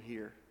forth from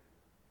here,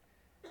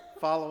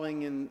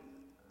 following in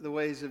the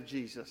ways of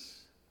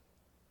Jesus,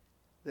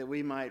 that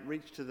we might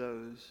reach to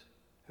those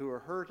who are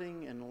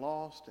hurting and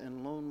lost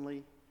and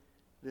lonely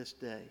this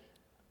day.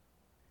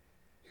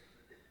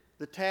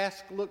 The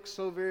task looks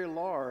so very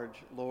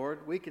large,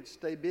 Lord. We could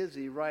stay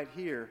busy right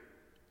here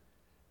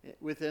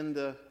within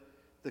the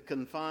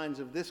confines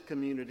of this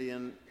community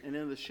and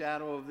in the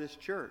shadow of this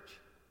church.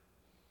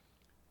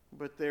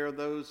 But there are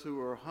those who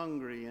are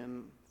hungry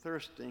and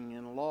thirsting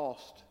and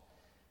lost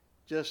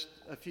just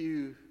a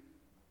few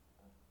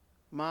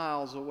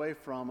miles away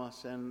from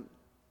us, and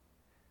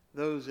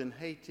those in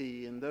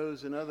Haiti and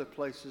those in other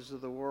places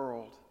of the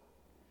world.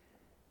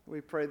 We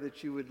pray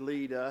that you would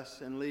lead us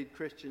and lead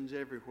Christians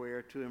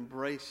everywhere to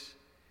embrace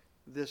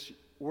this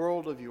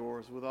world of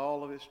yours with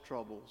all of its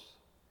troubles,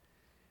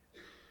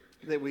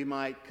 that we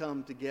might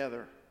come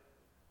together,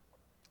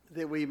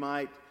 that we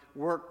might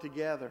work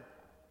together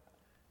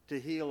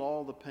to heal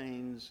all the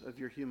pains of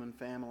your human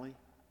family.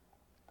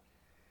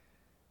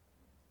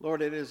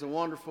 Lord, it is a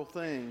wonderful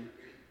thing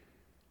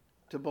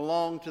to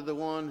belong to the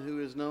one who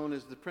is known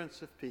as the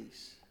Prince of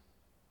Peace,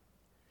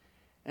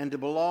 and to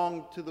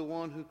belong to the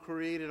one who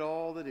created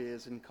all that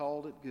is and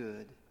called it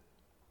good,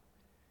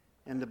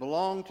 and to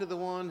belong to the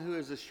one who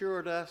has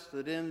assured us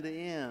that in the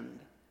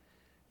end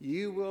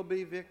you will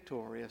be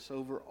victorious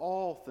over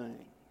all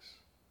things,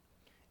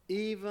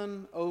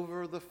 even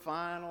over the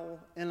final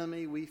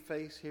enemy we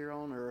face here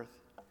on earth,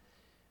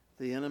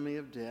 the enemy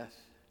of death.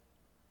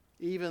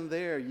 Even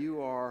there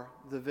you are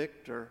the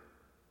victor,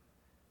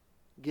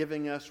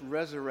 giving us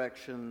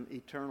resurrection,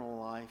 eternal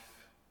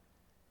life.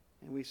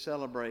 And we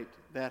celebrate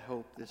that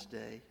hope this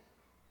day.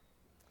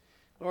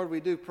 Lord,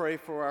 we do pray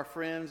for our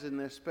friends in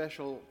their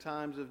special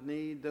times of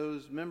need,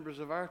 those members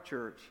of our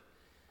church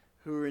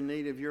who are in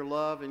need of your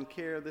love and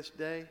care this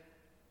day,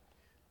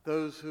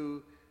 those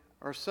who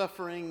are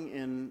suffering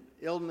in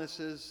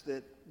illnesses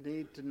that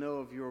need to know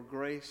of your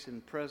grace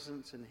and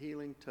presence and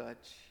healing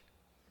touch,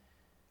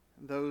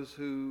 those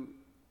who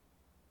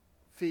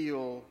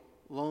feel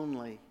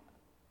lonely,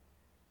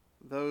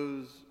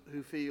 those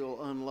who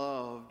feel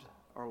unloved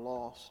or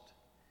lost.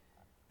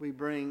 We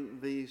bring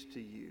these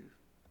to you.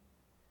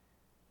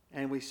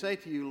 And we say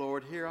to you,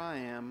 Lord, here I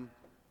am,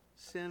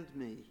 send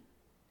me,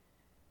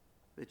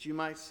 that you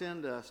might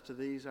send us to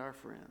these our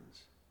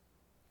friends.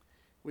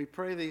 We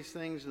pray these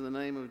things in the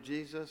name of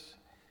Jesus,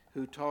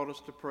 who taught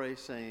us to pray,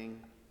 saying,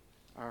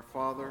 Our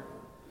Father,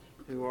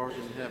 who art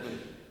in heaven,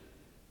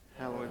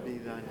 hallowed be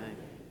thy name.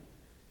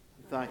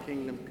 Thy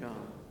kingdom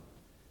come,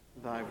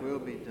 thy will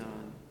be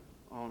done,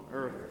 on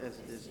earth as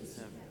it is in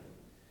heaven.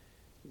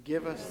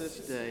 Give us this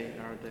day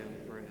our daily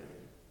bread,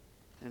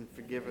 and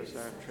forgive us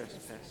our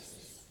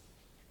trespasses,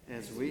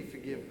 as we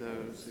forgive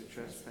those who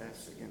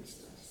trespass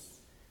against us.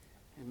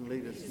 And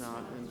lead us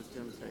not into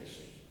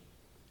temptation,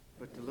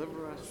 but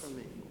deliver us from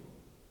evil.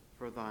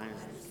 For thine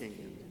is the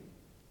kingdom,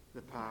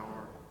 the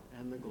power,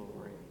 and the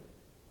glory,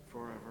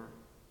 forever.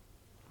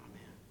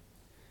 Amen.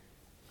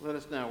 Let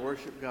us now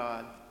worship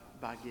God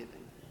by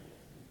giving.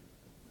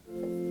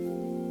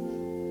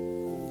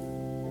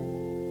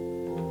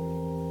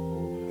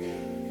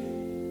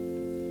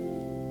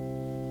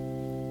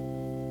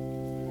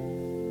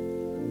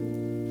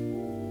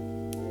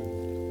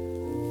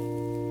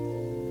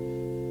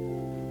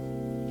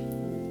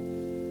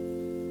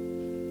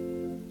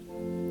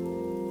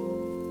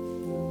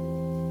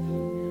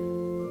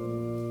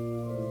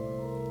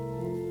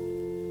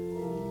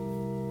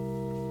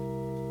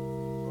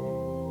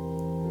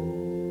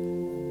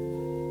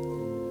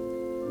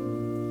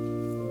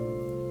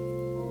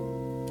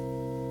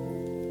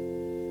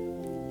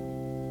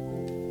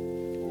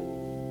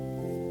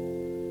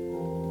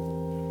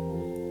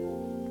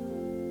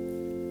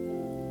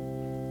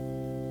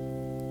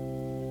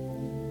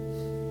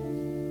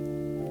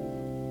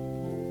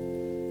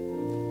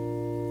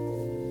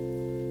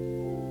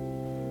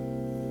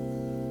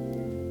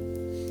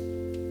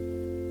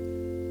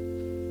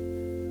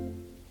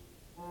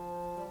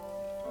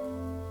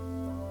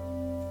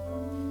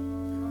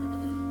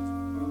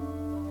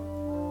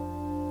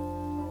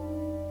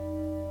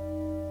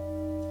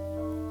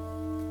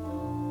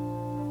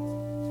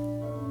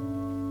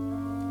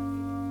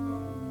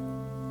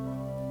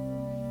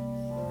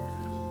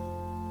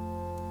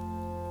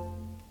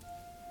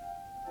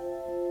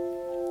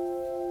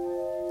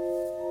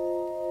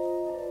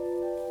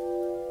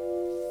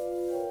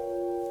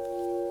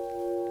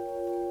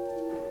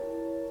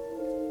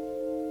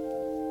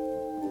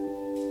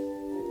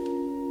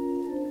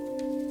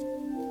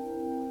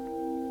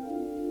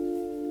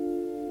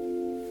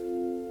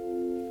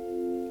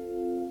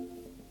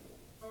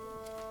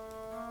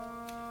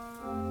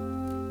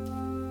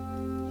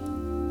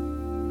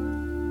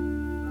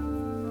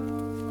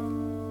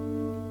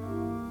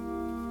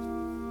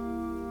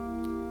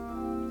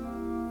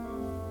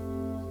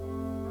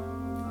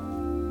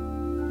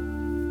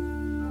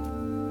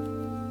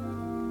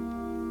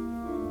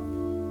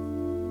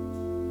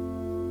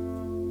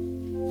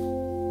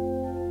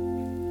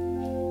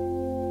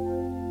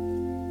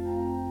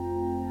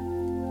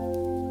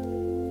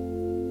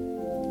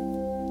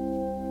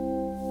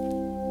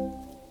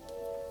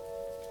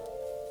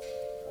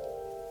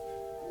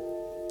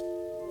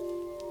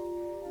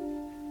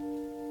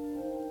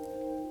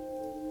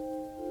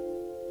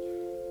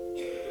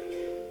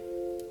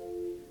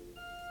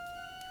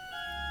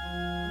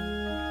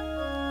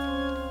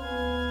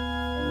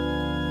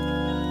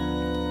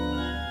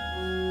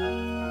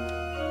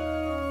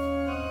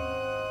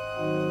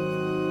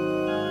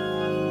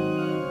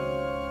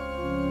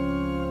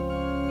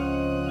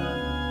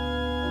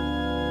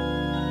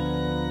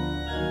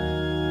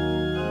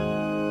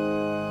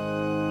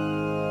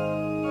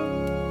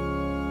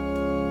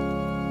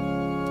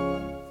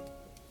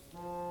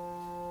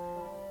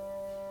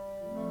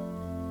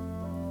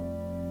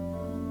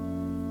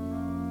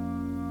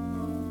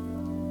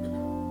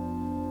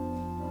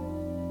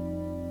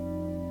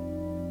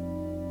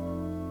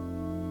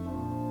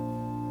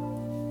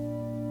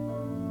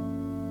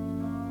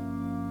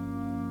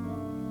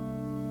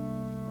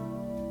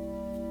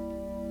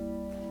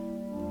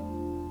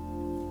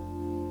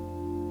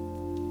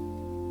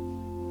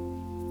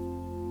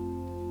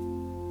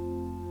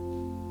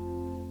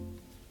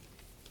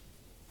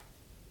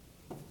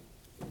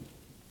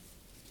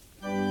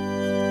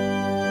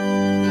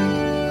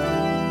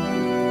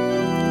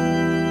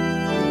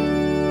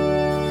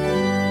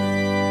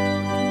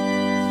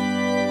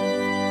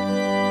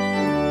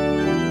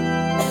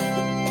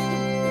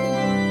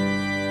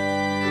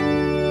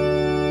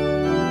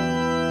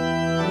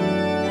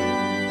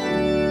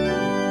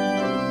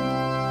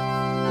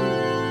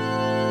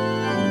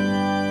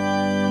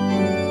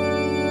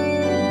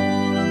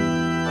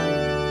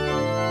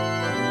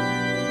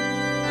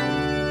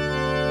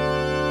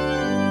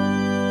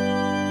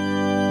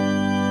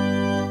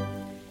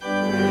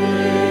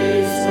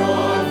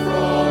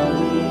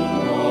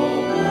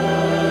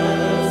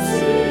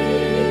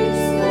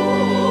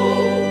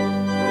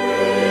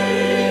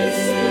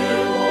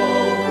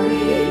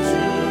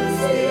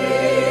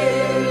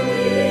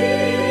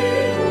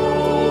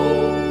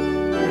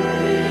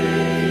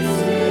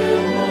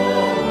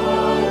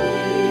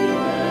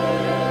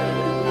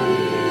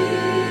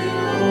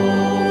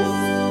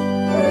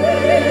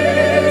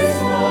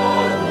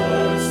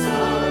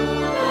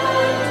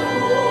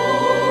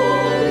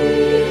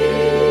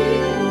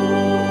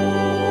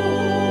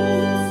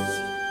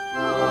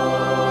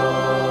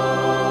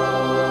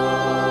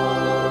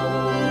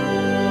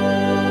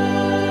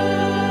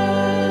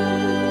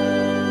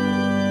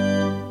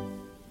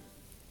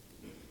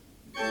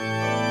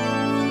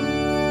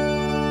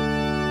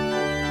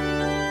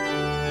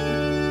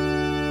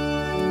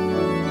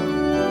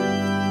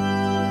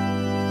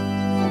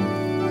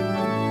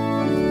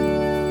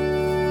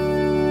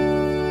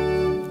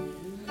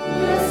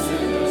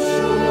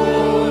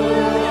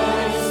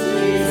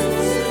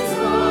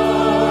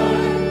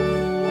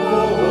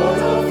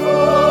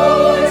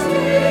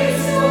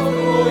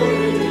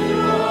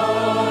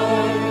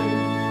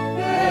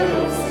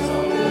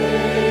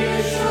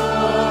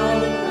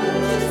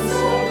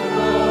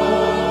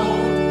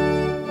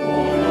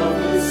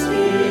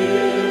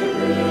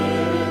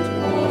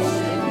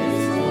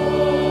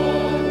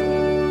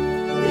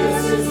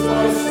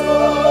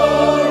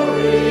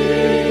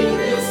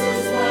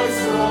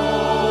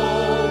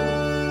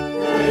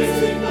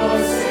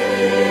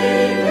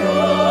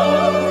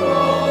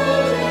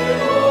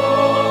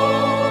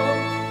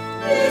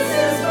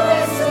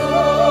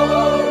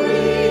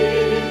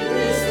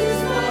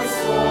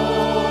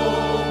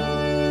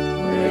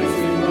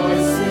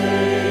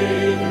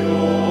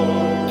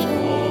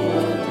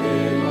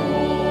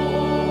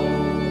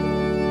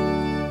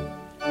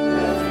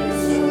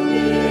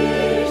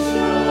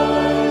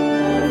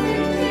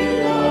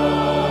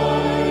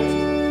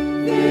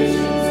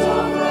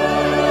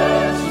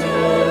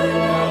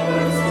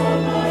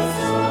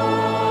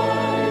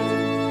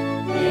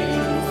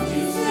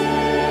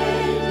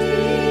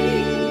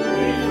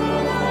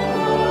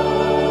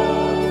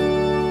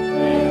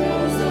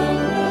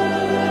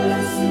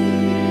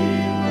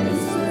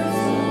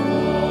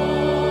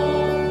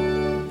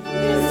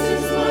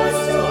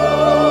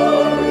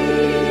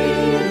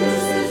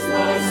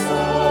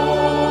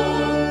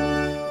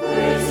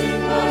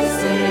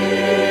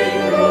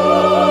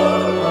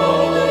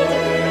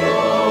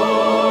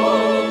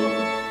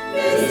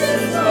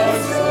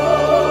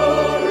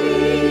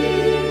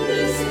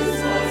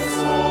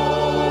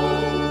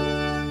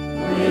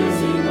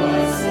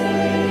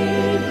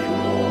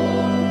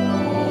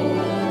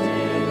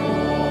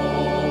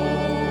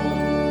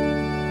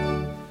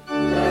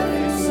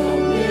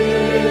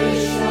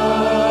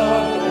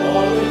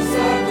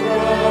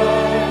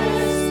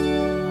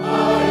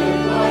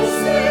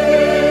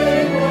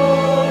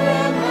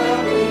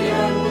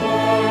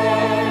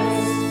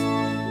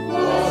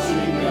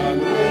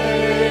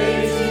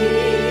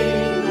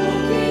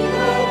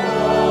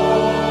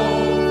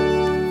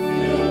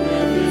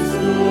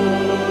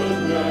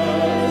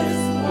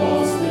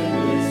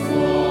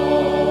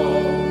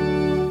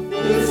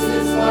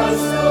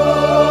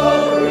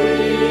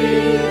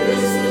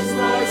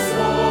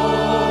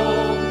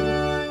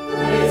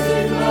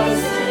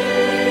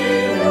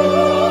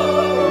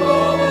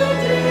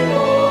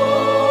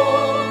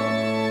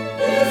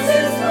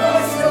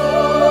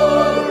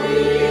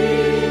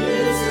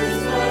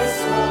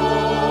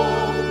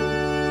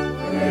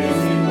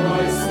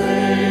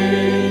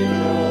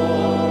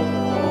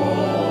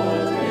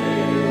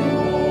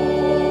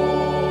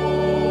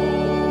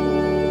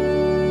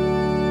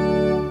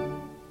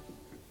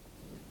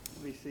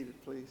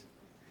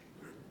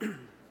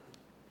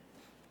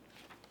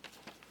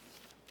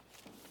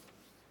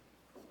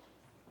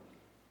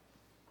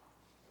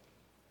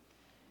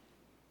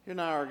 Here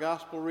now our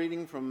gospel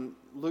reading from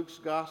Luke's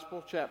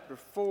Gospel, chapter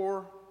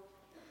 4,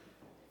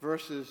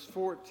 verses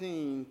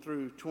 14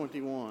 through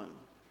 21.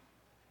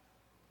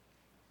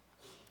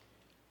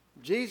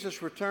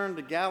 Jesus returned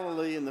to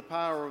Galilee in the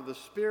power of the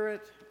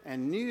Spirit,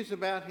 and news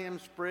about him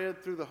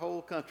spread through the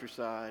whole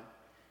countryside.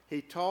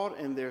 He taught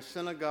in their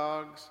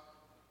synagogues,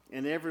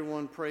 and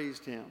everyone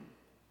praised him.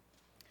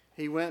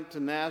 He went to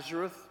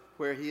Nazareth,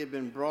 where he had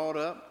been brought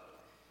up,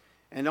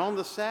 and on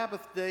the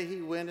Sabbath day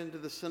he went into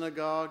the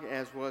synagogue,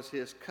 as was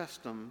his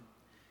custom.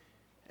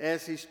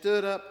 As he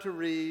stood up to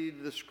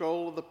read, the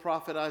scroll of the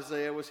prophet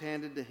Isaiah was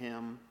handed to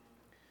him.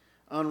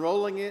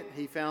 Unrolling it,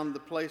 he found the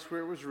place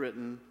where it was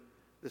written,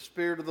 "The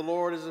Spirit of the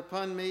Lord is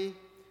upon me,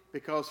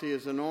 because he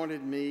has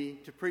anointed me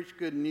to preach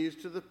good news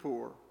to the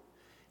poor.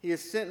 He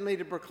has sent me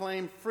to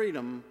proclaim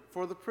freedom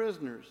for the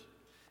prisoners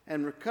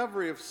and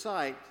recovery of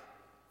sight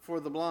for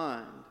the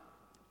blind,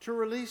 to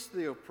release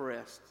the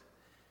oppressed,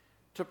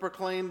 to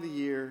proclaim the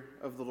year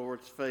of the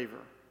Lord's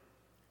favor."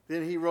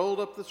 Then he rolled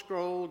up the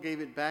scroll, gave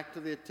it back to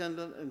the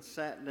attendant, and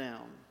sat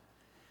down.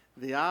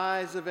 The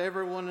eyes of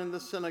everyone in the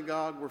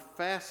synagogue were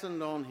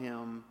fastened on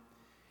him,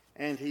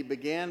 and he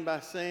began by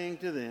saying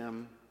to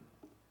them,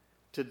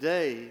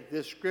 "Today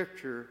this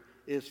scripture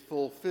is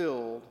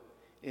fulfilled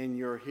in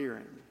your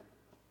hearing."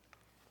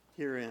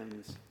 Here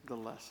ends the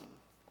lesson.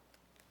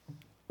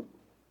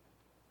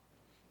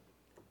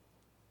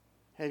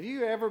 Have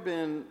you ever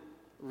been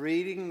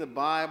reading the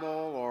Bible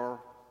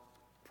or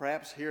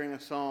perhaps hearing a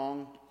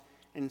song,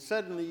 and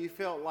suddenly you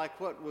felt like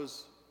what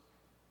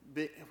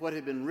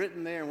had been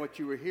written there and what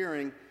you were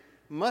hearing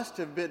must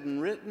have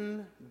been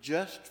written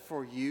just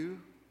for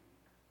you?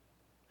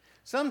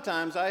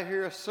 Sometimes I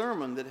hear a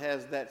sermon that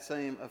has that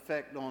same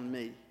effect on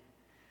me.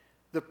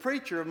 The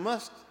preacher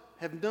must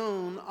have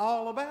known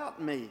all about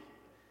me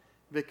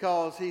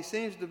because he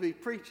seems to be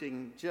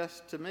preaching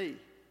just to me.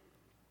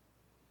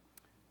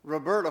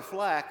 Roberta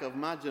Flack of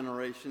my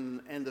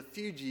generation and the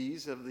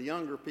Fugees of the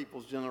younger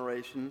people's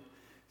generation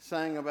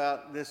sang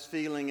about this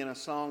feeling in a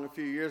song a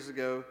few years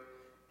ago.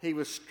 He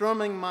was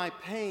strumming my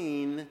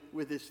pain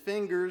with his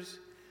fingers,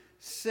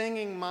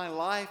 singing my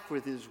life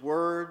with his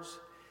words,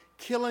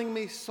 killing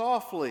me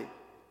softly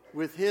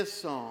with his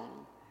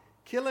song,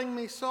 killing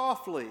me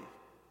softly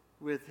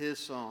with his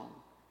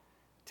song,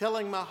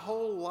 telling my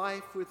whole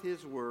life with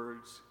his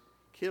words,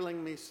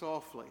 killing me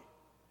softly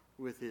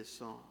with his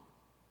song.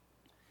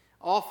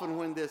 Often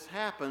when this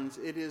happens,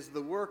 it is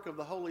the work of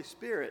the Holy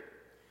Spirit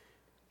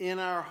in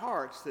our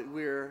hearts that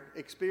we're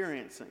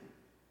experiencing.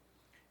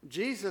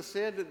 Jesus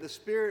said that the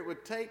Spirit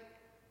would take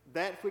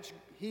that which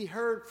he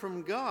heard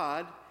from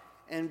God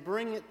and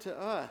bring it to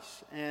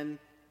us, and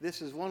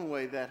this is one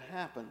way that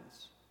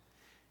happens.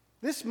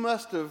 This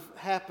must have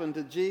happened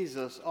to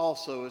Jesus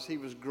also as he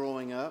was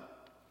growing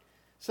up.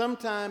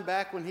 Sometime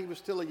back when he was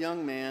still a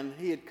young man,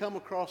 he had come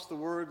across the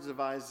words of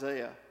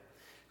Isaiah,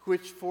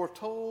 which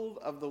foretold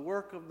of the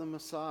work of the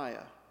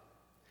Messiah.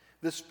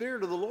 "The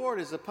Spirit of the Lord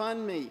is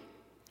upon me,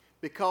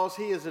 because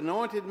he has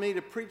anointed me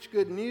to preach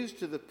good news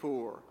to the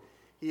poor.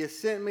 He has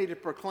sent me to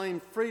proclaim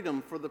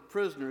freedom for the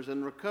prisoners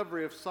and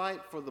recovery of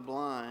sight for the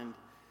blind,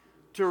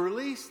 to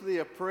release the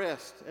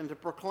oppressed and to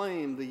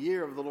proclaim the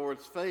year of the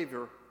Lord's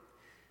favor."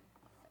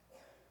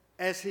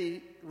 As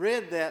he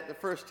read that the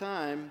first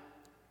time,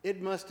 it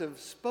must have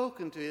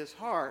spoken to his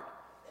heart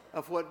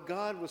of what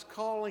God was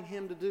calling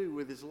him to do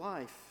with his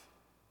life.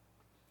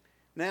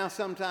 Now,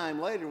 sometime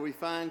later, we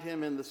find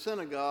him in the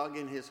synagogue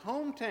in his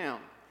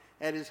hometown,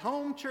 at his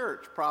home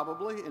church,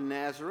 probably in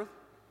Nazareth,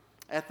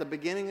 at the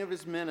beginning of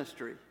his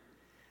ministry.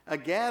 A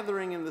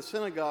gathering in the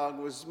synagogue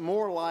was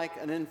more like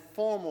an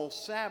informal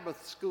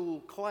Sabbath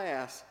school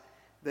class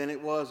than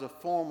it was a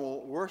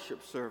formal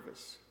worship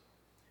service.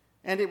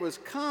 And it was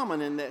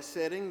common in that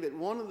setting that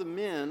one of the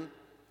men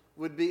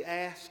would be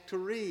asked to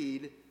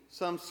read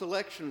some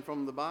selection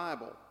from the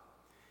Bible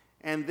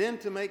and then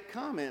to make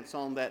comments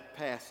on that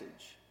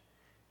passage.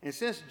 And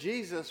since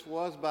Jesus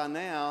was by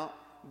now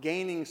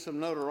gaining some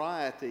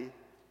notoriety,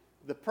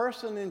 the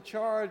person in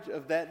charge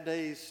of that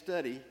day's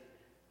study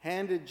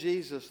handed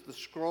Jesus the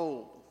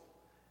scroll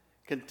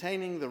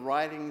containing the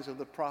writings of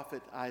the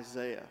prophet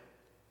Isaiah.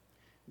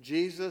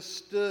 Jesus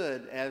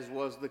stood, as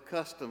was the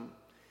custom,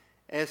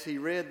 as he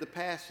read the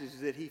passage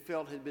that he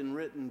felt had been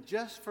written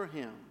just for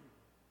him.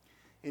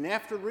 And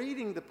after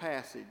reading the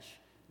passage,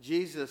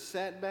 Jesus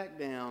sat back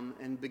down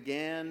and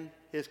began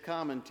his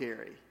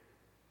commentary.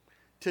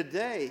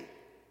 "Today,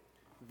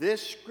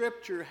 this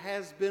scripture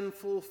has been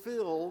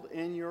fulfilled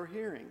in your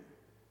hearing."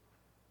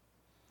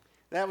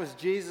 That was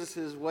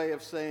Jesus' way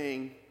of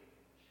saying,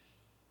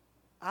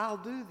 "I'll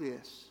do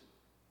this.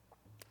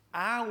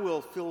 I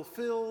will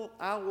fulfill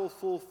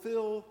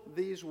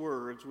these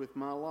words with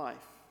my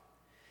life."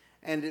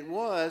 And it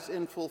was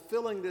in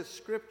fulfilling this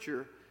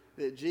scripture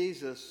that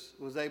Jesus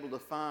was able to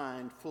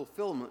find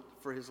fulfillment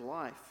for his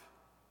life.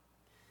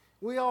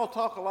 We all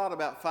talk a lot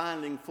about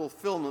finding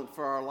fulfillment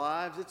for our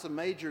lives. It's a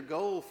major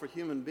goal for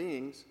human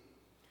beings.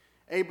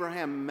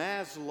 Abraham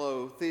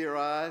Maslow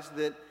theorized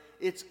that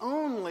it's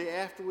only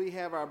after we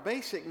have our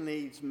basic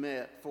needs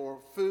met for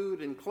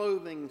food and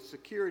clothing,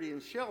 security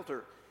and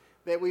shelter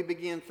that we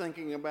begin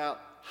thinking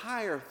about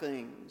higher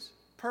things,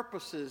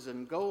 purposes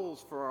and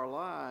goals for our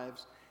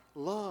lives,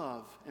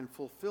 love and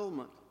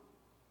fulfillment.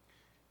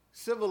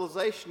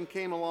 Civilization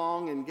came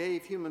along and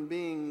gave human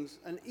beings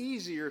an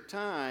easier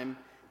time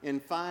in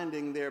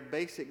finding their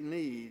basic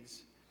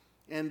needs.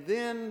 And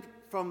then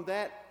from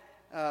that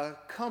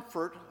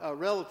comfort,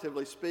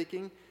 relatively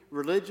speaking,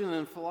 religion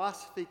and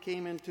philosophy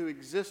came into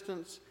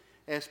existence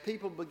as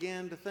people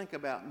began to think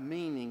about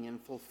meaning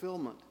and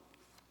fulfillment.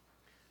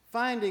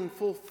 Finding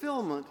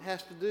fulfillment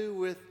has to do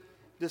with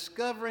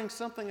discovering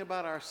something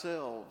about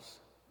ourselves,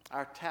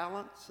 our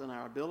talents and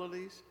our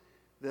abilities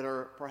that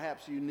are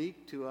perhaps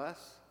unique to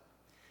us,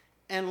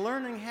 and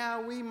learning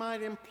how we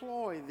might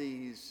employ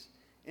these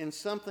in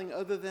something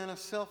other than a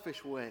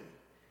selfish way.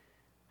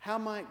 How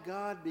might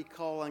God be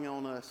calling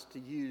on us to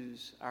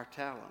use our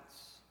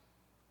talents?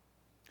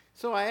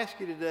 So I ask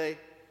you today,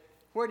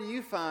 where do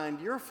you find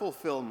your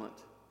fulfillment?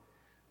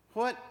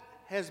 What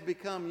has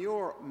become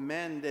your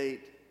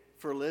mandate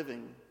for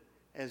living,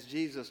 as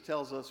Jesus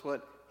tells us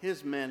what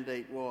his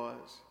mandate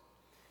was?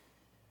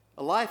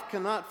 A life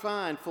cannot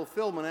find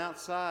fulfillment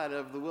outside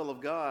of the will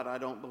of God, I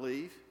don't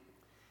believe.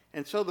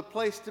 And so the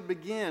place to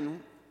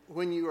begin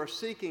when you are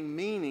seeking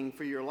meaning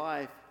for your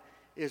life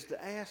is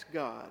to ask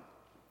God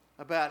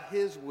about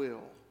his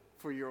will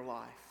for your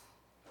life.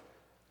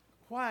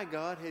 Why,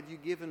 God, have you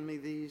given me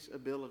these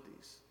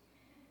abilities?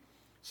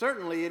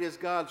 Certainly it is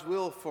God's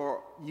will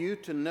for you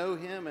to know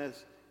him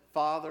as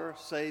Father,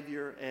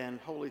 Savior, and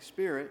Holy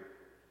Spirit.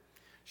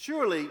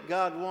 Surely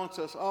God wants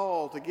us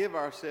all to give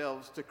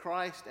ourselves to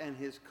Christ and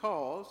his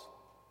cause.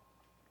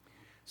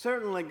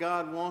 Certainly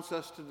God wants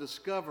us to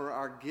discover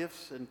our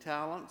gifts and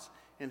talents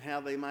and how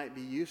they might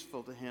be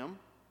useful to him.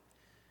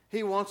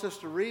 He wants us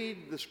to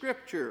read the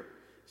Scripture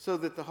so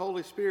that the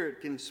Holy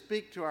Spirit can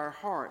speak to our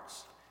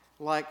hearts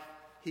like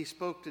he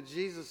spoke to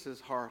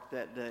Jesus' heart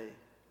that day.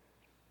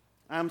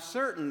 I'm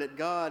certain that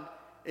God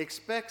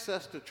expects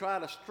us to try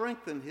to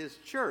strengthen his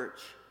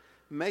church,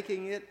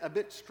 making it a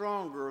bit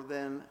stronger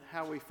than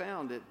how we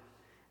found it,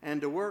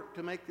 and to work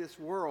to make this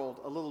world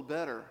a little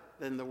better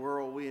than the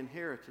world we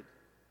inherited.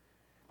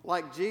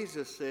 Like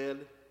Jesus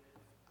said,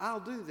 I'll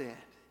do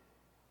that.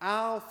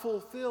 I'll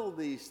fulfill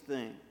these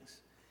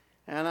things.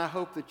 And I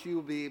hope that you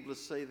will be able to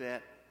say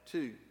that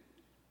too.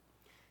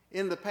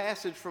 In the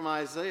passage from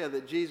Isaiah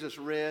that Jesus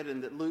read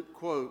and that Luke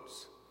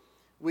quotes,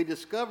 we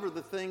discover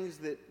the things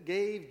that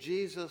gave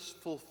Jesus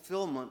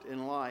fulfillment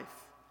in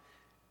life,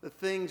 the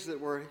things that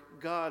were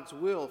God's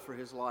will for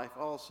his life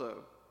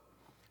also.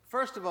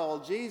 First of all,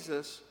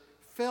 Jesus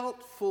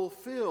felt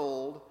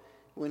fulfilled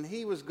when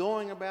he was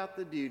going about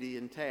the duty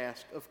and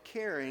task of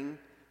caring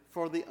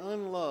for the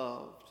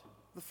unloved,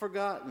 the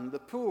forgotten, the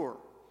poor,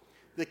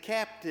 the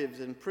captives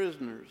and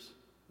prisoners,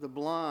 the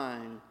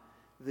blind,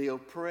 the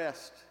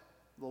oppressed,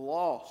 the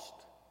lost.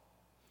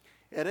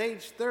 At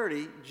age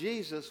 30,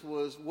 Jesus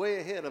was way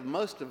ahead of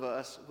most of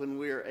us when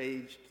we're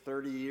aged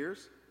 30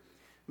 years.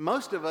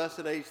 Most of us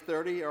at age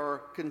 30 are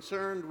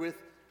concerned with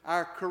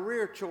our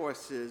career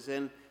choices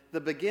and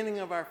the beginning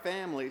of our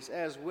families,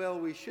 as well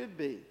we should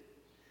be.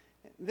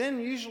 Then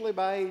usually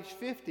by age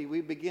 50,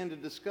 we begin to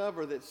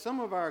discover that some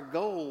of our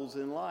goals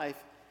in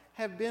life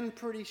have been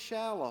pretty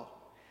shallow,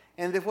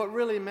 and that what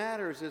really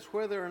matters is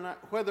whether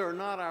or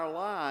not our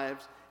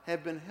lives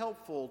have been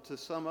helpful to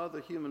some other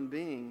human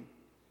being.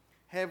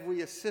 Have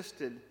we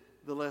assisted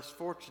the less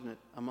fortunate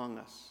among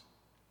us?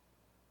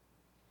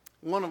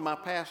 One of my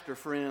pastor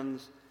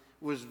friends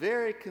was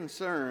very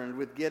concerned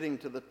with getting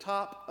to the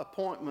top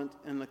appointment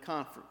in the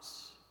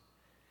conference.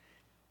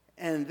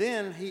 And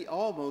then he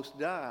almost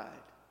died.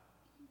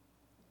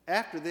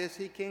 After this,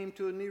 he came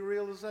to a new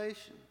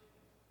realization.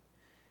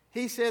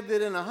 He said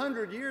that in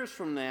 100 years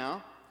from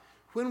now,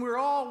 when we're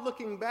all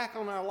looking back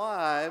on our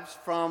lives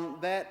from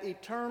that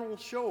eternal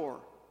shore,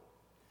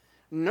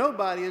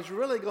 nobody is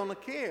really going to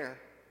care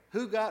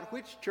who got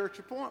which church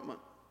appointment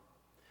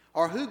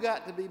or who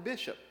got to be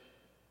bishop.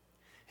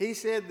 He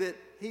said that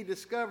he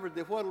discovered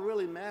that what will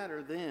really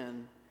matter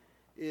then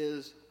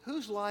is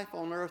whose life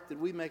on earth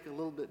did we make a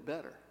little bit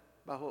better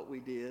by what we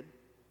did,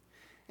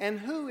 and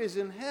who is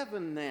in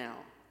heaven now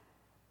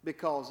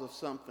because of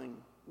something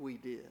we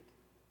did.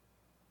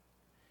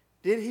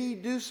 Did he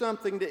do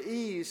something to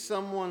ease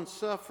someone's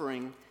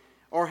suffering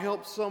or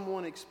help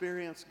someone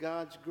experience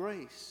God's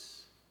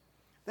grace?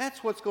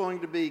 That's what's going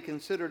to be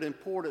considered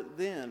important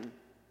then,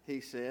 he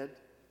said.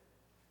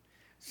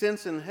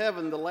 Since in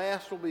heaven the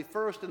last will be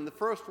first and the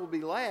first will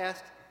be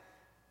last,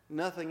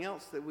 nothing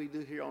else that we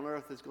do here on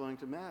earth is going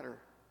to matter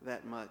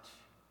that much.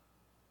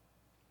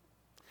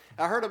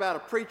 I heard about a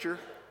preacher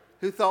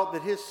who thought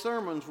that his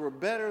sermons were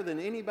better than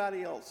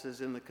anybody else's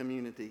in the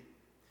community.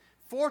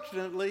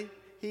 Fortunately,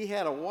 he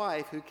had a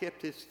wife who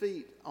kept his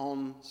feet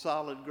on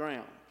solid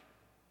ground.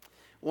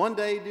 One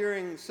day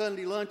during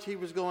Sunday lunch, he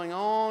was going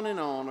on and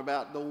on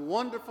about the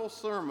wonderful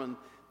sermon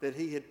that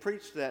he had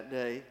preached that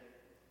day,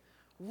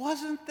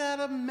 "Wasn't that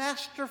a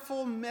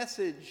masterful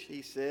message?"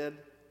 he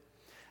said.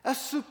 "A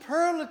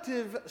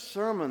superlative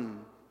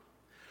sermon.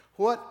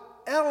 What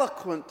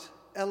eloquent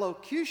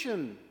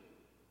elocution."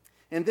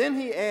 And then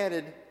he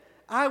added,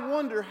 "I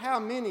wonder how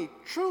many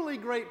truly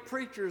great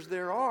preachers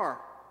there are."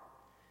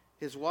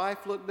 His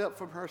wife looked up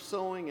from her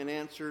sewing and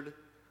answered,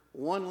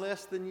 "One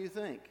less than you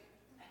think."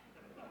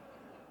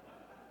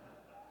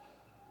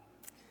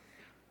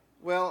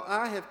 Well,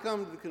 I have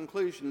come to the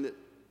conclusion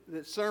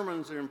that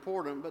sermons are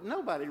important, but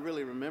nobody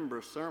really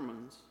remembers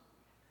sermons.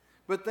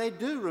 But they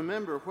do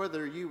remember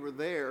whether you were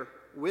there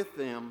with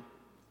them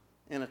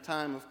in a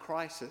time of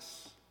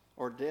crisis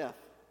or death.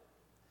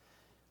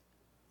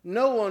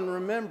 No one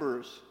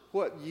remembers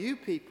what you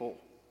people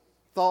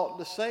thought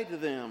to say to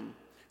them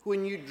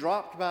when you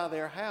dropped by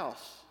their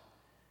house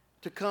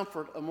to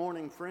comfort a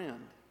mourning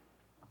friend.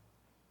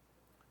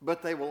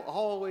 But they will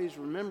always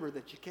remember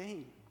that you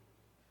came.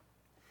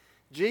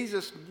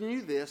 Jesus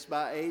knew this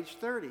by age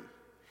 30.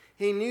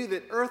 He knew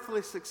that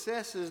earthly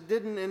successes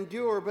didn't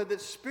endure, but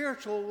that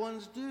spiritual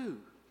ones do.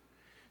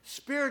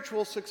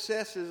 Spiritual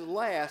successes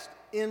last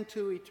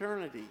into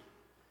eternity.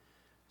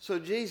 So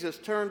Jesus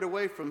turned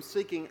away from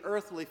seeking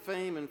earthly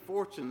fame and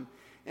fortune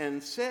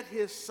and set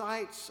his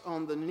sights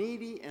on the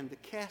needy and the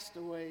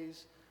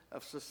castaways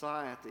of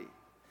society,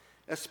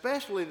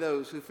 especially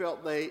those who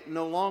felt they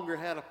no longer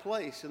had a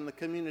place in the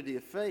community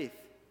of faith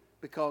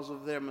because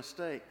of their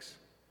mistakes.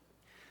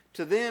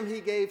 To them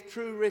he gave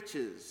true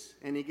riches,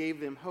 and he gave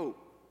them hope.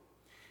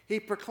 He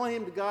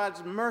proclaimed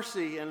God's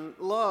mercy and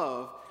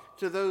love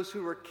to those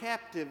who were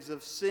captives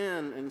of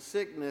sin and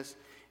sickness,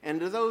 and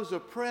to those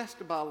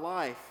oppressed by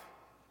life,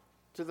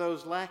 to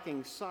those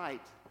lacking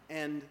sight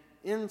and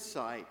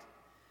insight,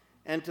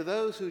 and to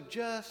those who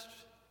just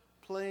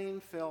plain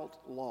felt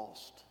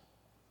lost.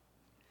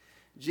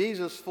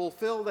 Jesus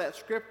fulfilled that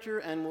scripture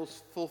and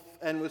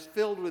was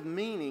filled with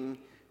meaning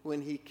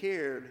when he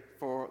cared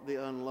for the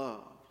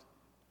unloved.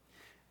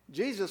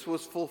 Jesus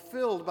was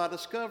fulfilled by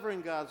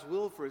discovering God's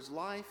will for his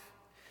life.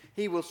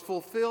 He was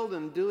fulfilled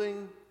in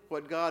doing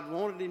what God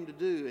wanted him to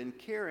do in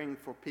caring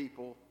for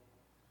people.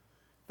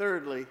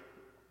 Thirdly,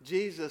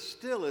 Jesus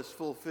still is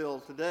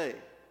fulfilled today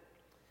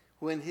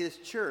when his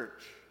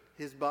church,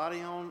 his body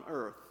on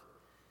earth,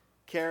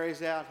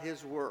 carries out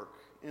his work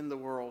in the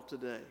world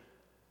today.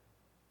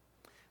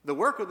 The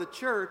work of the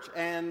church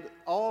and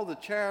all the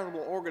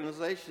charitable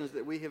organizations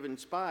that we have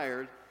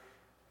inspired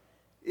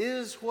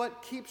is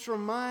what keeps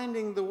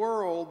reminding the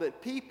world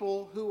that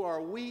people who are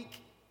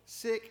weak,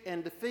 sick,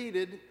 and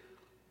defeated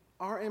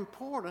are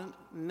important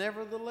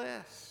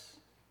nevertheless.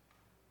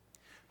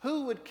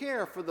 Who would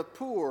care for the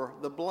poor,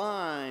 the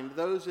blind,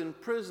 those in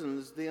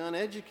prisons, the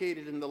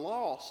uneducated, and the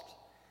lost,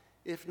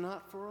 if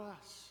not for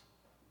us?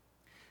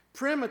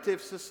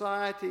 Primitive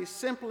societies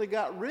simply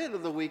got rid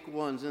of the weak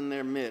ones in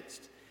their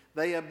midst.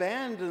 They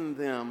abandoned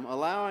them,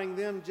 allowing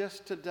them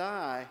just to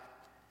die.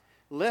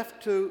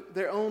 Left to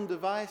their own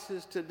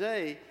devices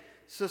today,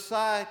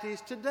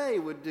 societies today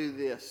would do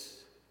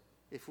this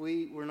if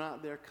we were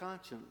not their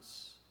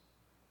conscience.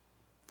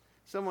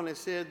 Someone has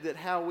said that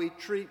how we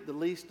treat the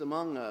least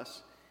among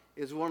us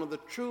is one of the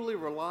truly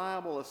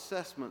reliable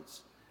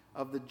assessments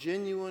of the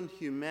genuine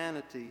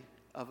humanity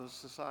of a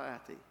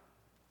society.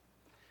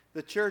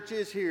 The church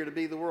is here to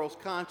be the world's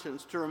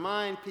conscience, to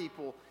remind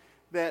people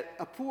that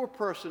a poor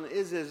person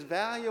is as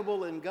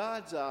valuable in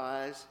God's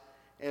eyes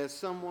as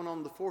someone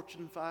on the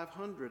Fortune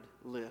 500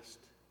 list.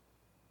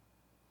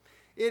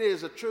 It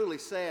is a truly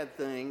sad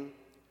thing,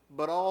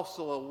 but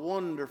also a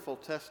wonderful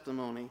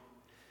testimony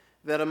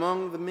that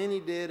among the many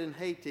dead in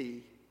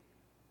Haiti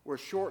were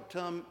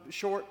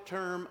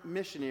short-term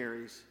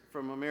missionaries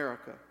from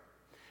America,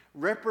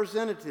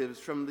 representatives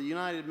from the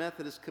United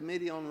Methodist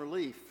Committee on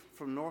Relief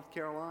from North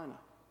Carolina,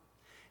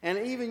 and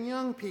even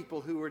young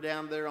people who were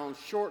down there on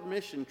short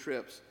mission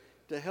trips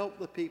to help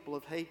the people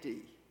of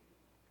Haiti.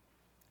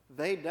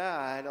 They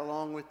died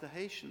along with the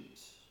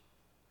Haitians.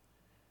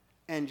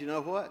 And you know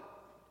what?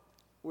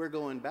 We're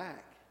going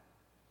back.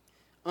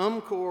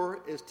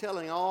 UMCOR is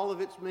telling all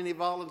of its many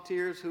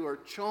volunteers who are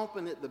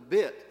chomping at the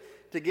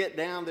bit to get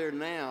down there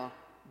now,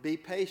 be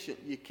patient.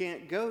 You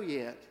can't go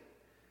yet.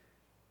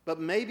 But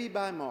maybe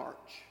by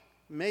March,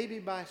 maybe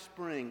by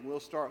spring, we'll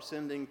start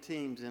sending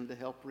teams in to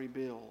help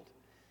rebuild.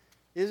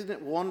 Isn't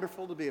it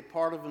wonderful to be a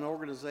part of an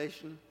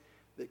organization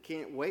that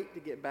can't wait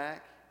to get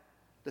back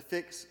to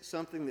fix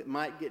something that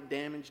might get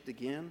damaged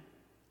again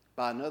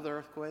by another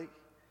earthquake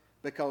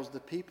because the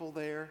people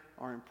there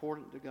are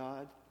important to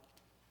God?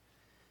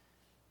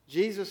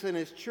 Jesus and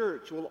his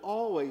church will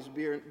always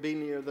be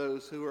near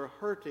those who are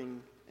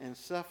hurting and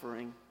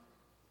suffering.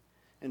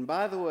 And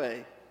by the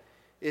way,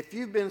 if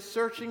you've been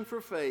searching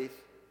for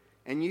faith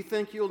and you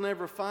think you'll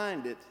never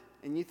find it,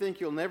 and you think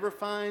you'll never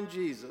find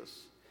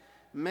Jesus,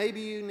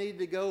 maybe you need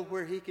to go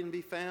where he can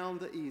be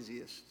found the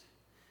easiest,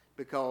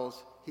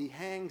 because he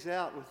hangs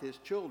out with his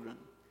children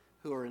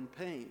who are in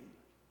pain.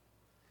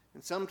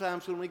 And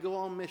sometimes when we go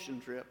on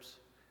mission trips,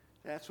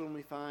 that's when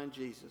we find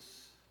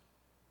Jesus.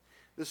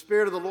 The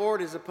Spirit of the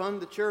Lord is upon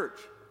the church.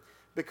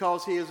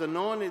 Because he has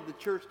anointed the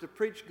church to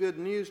preach good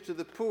news to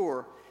the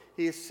poor,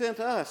 he has sent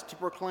us to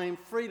proclaim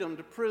freedom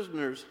to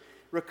prisoners,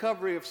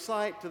 recovery of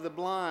sight to the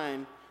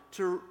blind,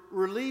 to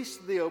release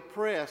the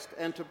oppressed,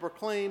 and to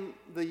proclaim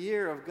the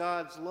year of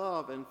God's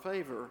love and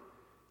favor.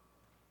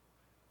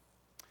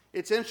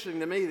 It's interesting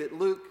to me that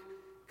Luke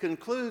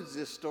concludes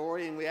this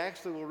story, and we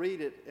actually will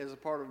read it as a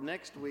part of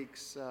next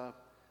week's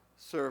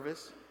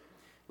service.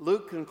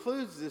 Luke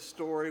concludes this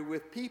story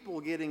with people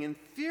getting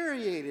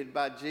infuriated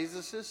by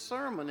Jesus'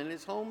 sermon in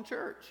his home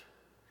church.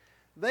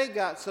 They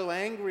got so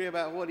angry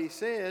about what he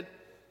said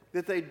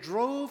that they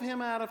drove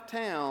him out of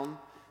town.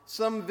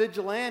 Some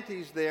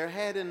vigilantes there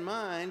had in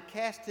mind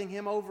casting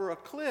him over a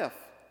cliff,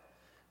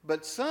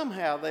 but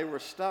somehow they were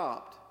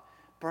stopped,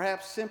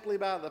 perhaps simply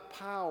by the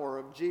power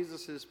of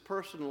Jesus'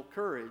 personal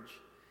courage.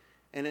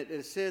 And it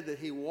is said that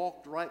he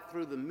walked right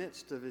through the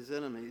midst of his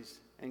enemies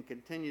and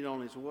continued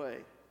on his way.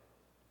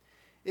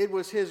 It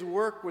was his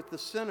work with the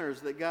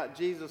sinners that got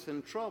Jesus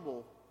in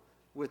trouble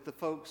with the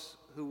folks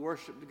who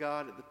worshiped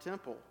God at the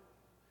temple.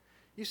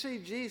 You see,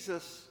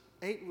 Jesus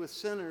ate with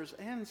sinners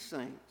and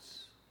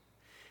saints.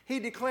 He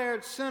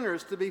declared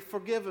sinners to be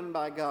forgiven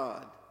by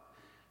God.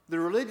 The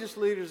religious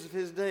leaders of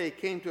his day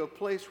came to a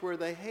place where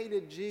they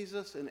hated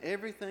Jesus and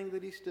everything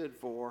that he stood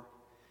for,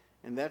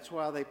 and that's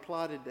why they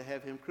plotted to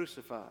have him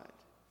crucified.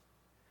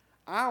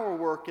 Our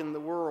work in the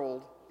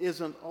world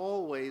isn't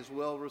always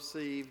well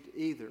received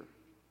either.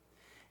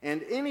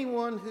 And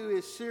anyone who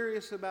is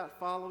serious about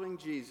following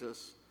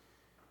Jesus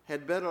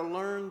had better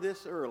learn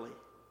this early.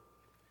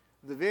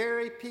 The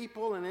very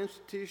people and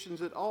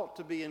institutions that ought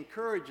to be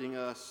encouraging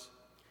us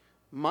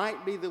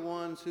might be the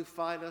ones who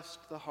fight us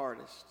the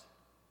hardest.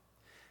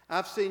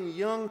 I've seen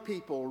young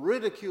people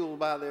ridiculed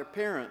by their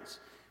parents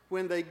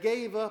when they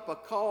gave up a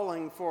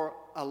calling for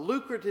a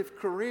lucrative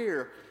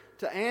career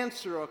to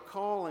answer a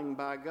calling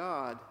by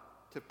God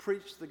to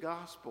preach the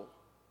gospel.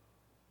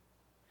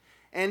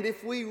 And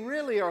if we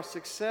really are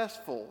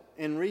successful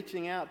in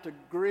reaching out to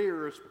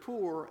Greer's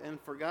poor and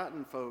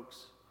forgotten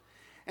folks,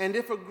 and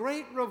if a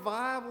great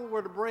revival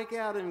were to break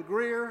out in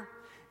Greer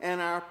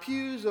and our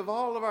pews of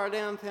all of our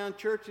downtown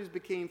churches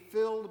became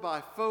filled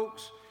by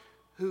folks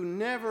who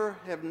never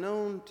have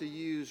known to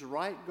use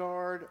Right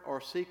Guard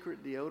or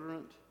secret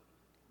deodorant,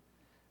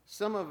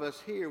 some of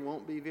us here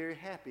won't be very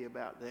happy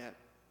about that.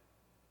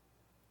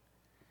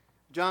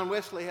 John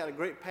Wesley had a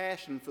great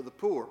passion for the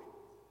poor.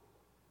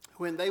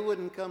 When they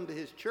wouldn't come to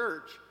his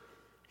church,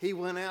 he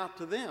went out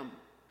to them.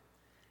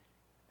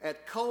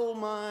 At coal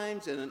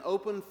mines and in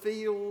open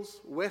fields,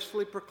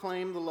 Wesley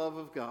proclaimed the love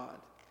of God.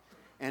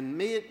 And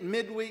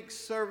midweek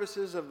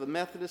services of the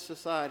Methodist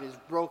societies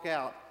broke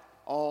out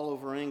all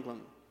over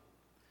England.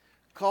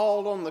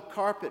 Called on the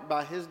carpet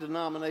by his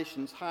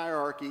denomination's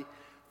hierarchy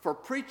for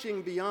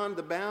preaching beyond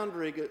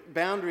the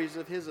boundaries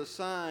of his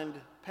assigned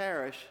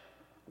parish,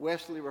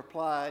 Wesley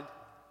replied,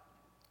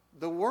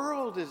 "The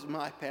world is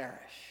my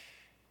parish."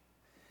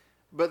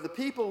 But the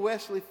people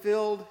Wesley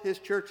filled his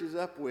churches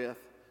up with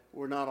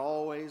were not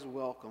always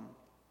welcome.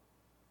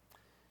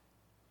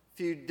 A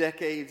few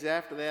decades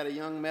after that, a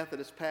young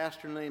Methodist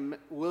pastor named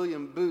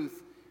William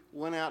Booth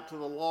went out to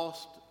the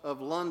lost of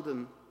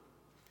London,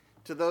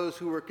 to those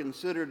who were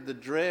considered the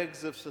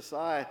dregs of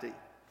society.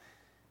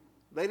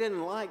 They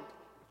didn't like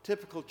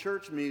typical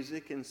church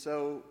music, and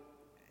so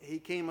he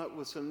came up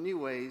with some new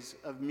ways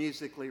of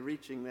musically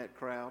reaching that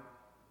crowd.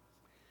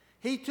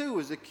 He too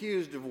was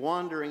accused of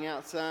wandering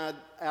outside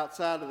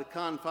of the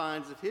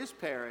confines of his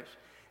parish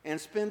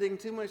and spending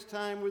too much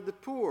time with the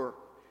poor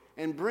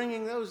and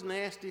bringing those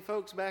nasty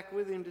folks back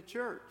with him to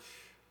church.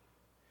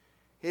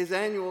 His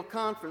annual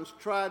conference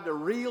tried to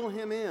reel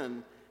him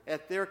in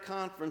at their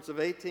conference of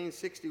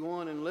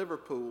 1861 in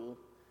Liverpool,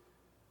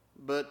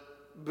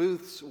 but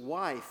Booth's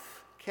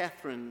wife,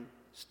 Catherine,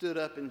 stood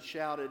up and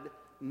shouted,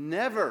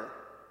 "Never,"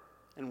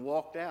 and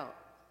walked out.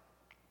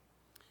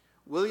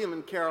 William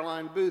and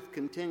Caroline Booth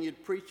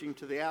continued preaching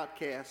to the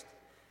outcast,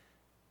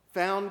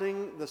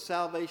 founding the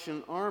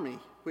Salvation Army,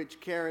 which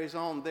carries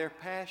on their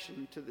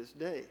passion to this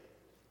day.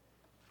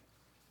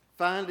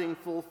 Finding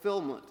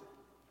fulfillment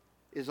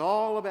is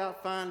all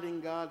about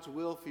finding God's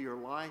will for your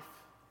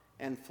life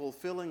and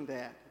fulfilling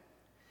that.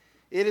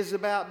 It is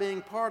about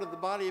being part of the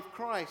body of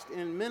Christ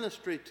in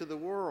ministry to the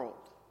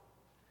world.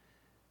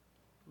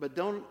 But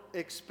don't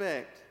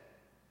expect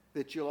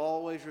that you'll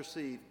always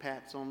receive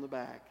pats on the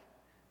back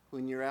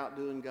when you're out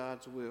doing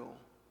God's will.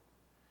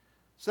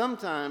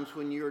 Sometimes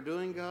when you're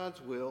doing God's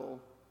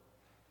will,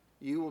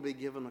 you will be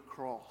given a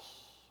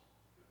cross.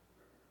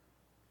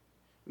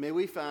 May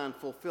we find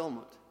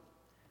fulfillment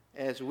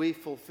as we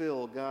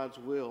fulfill God's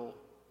will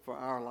for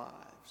our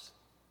lives.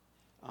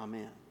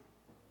 Amen.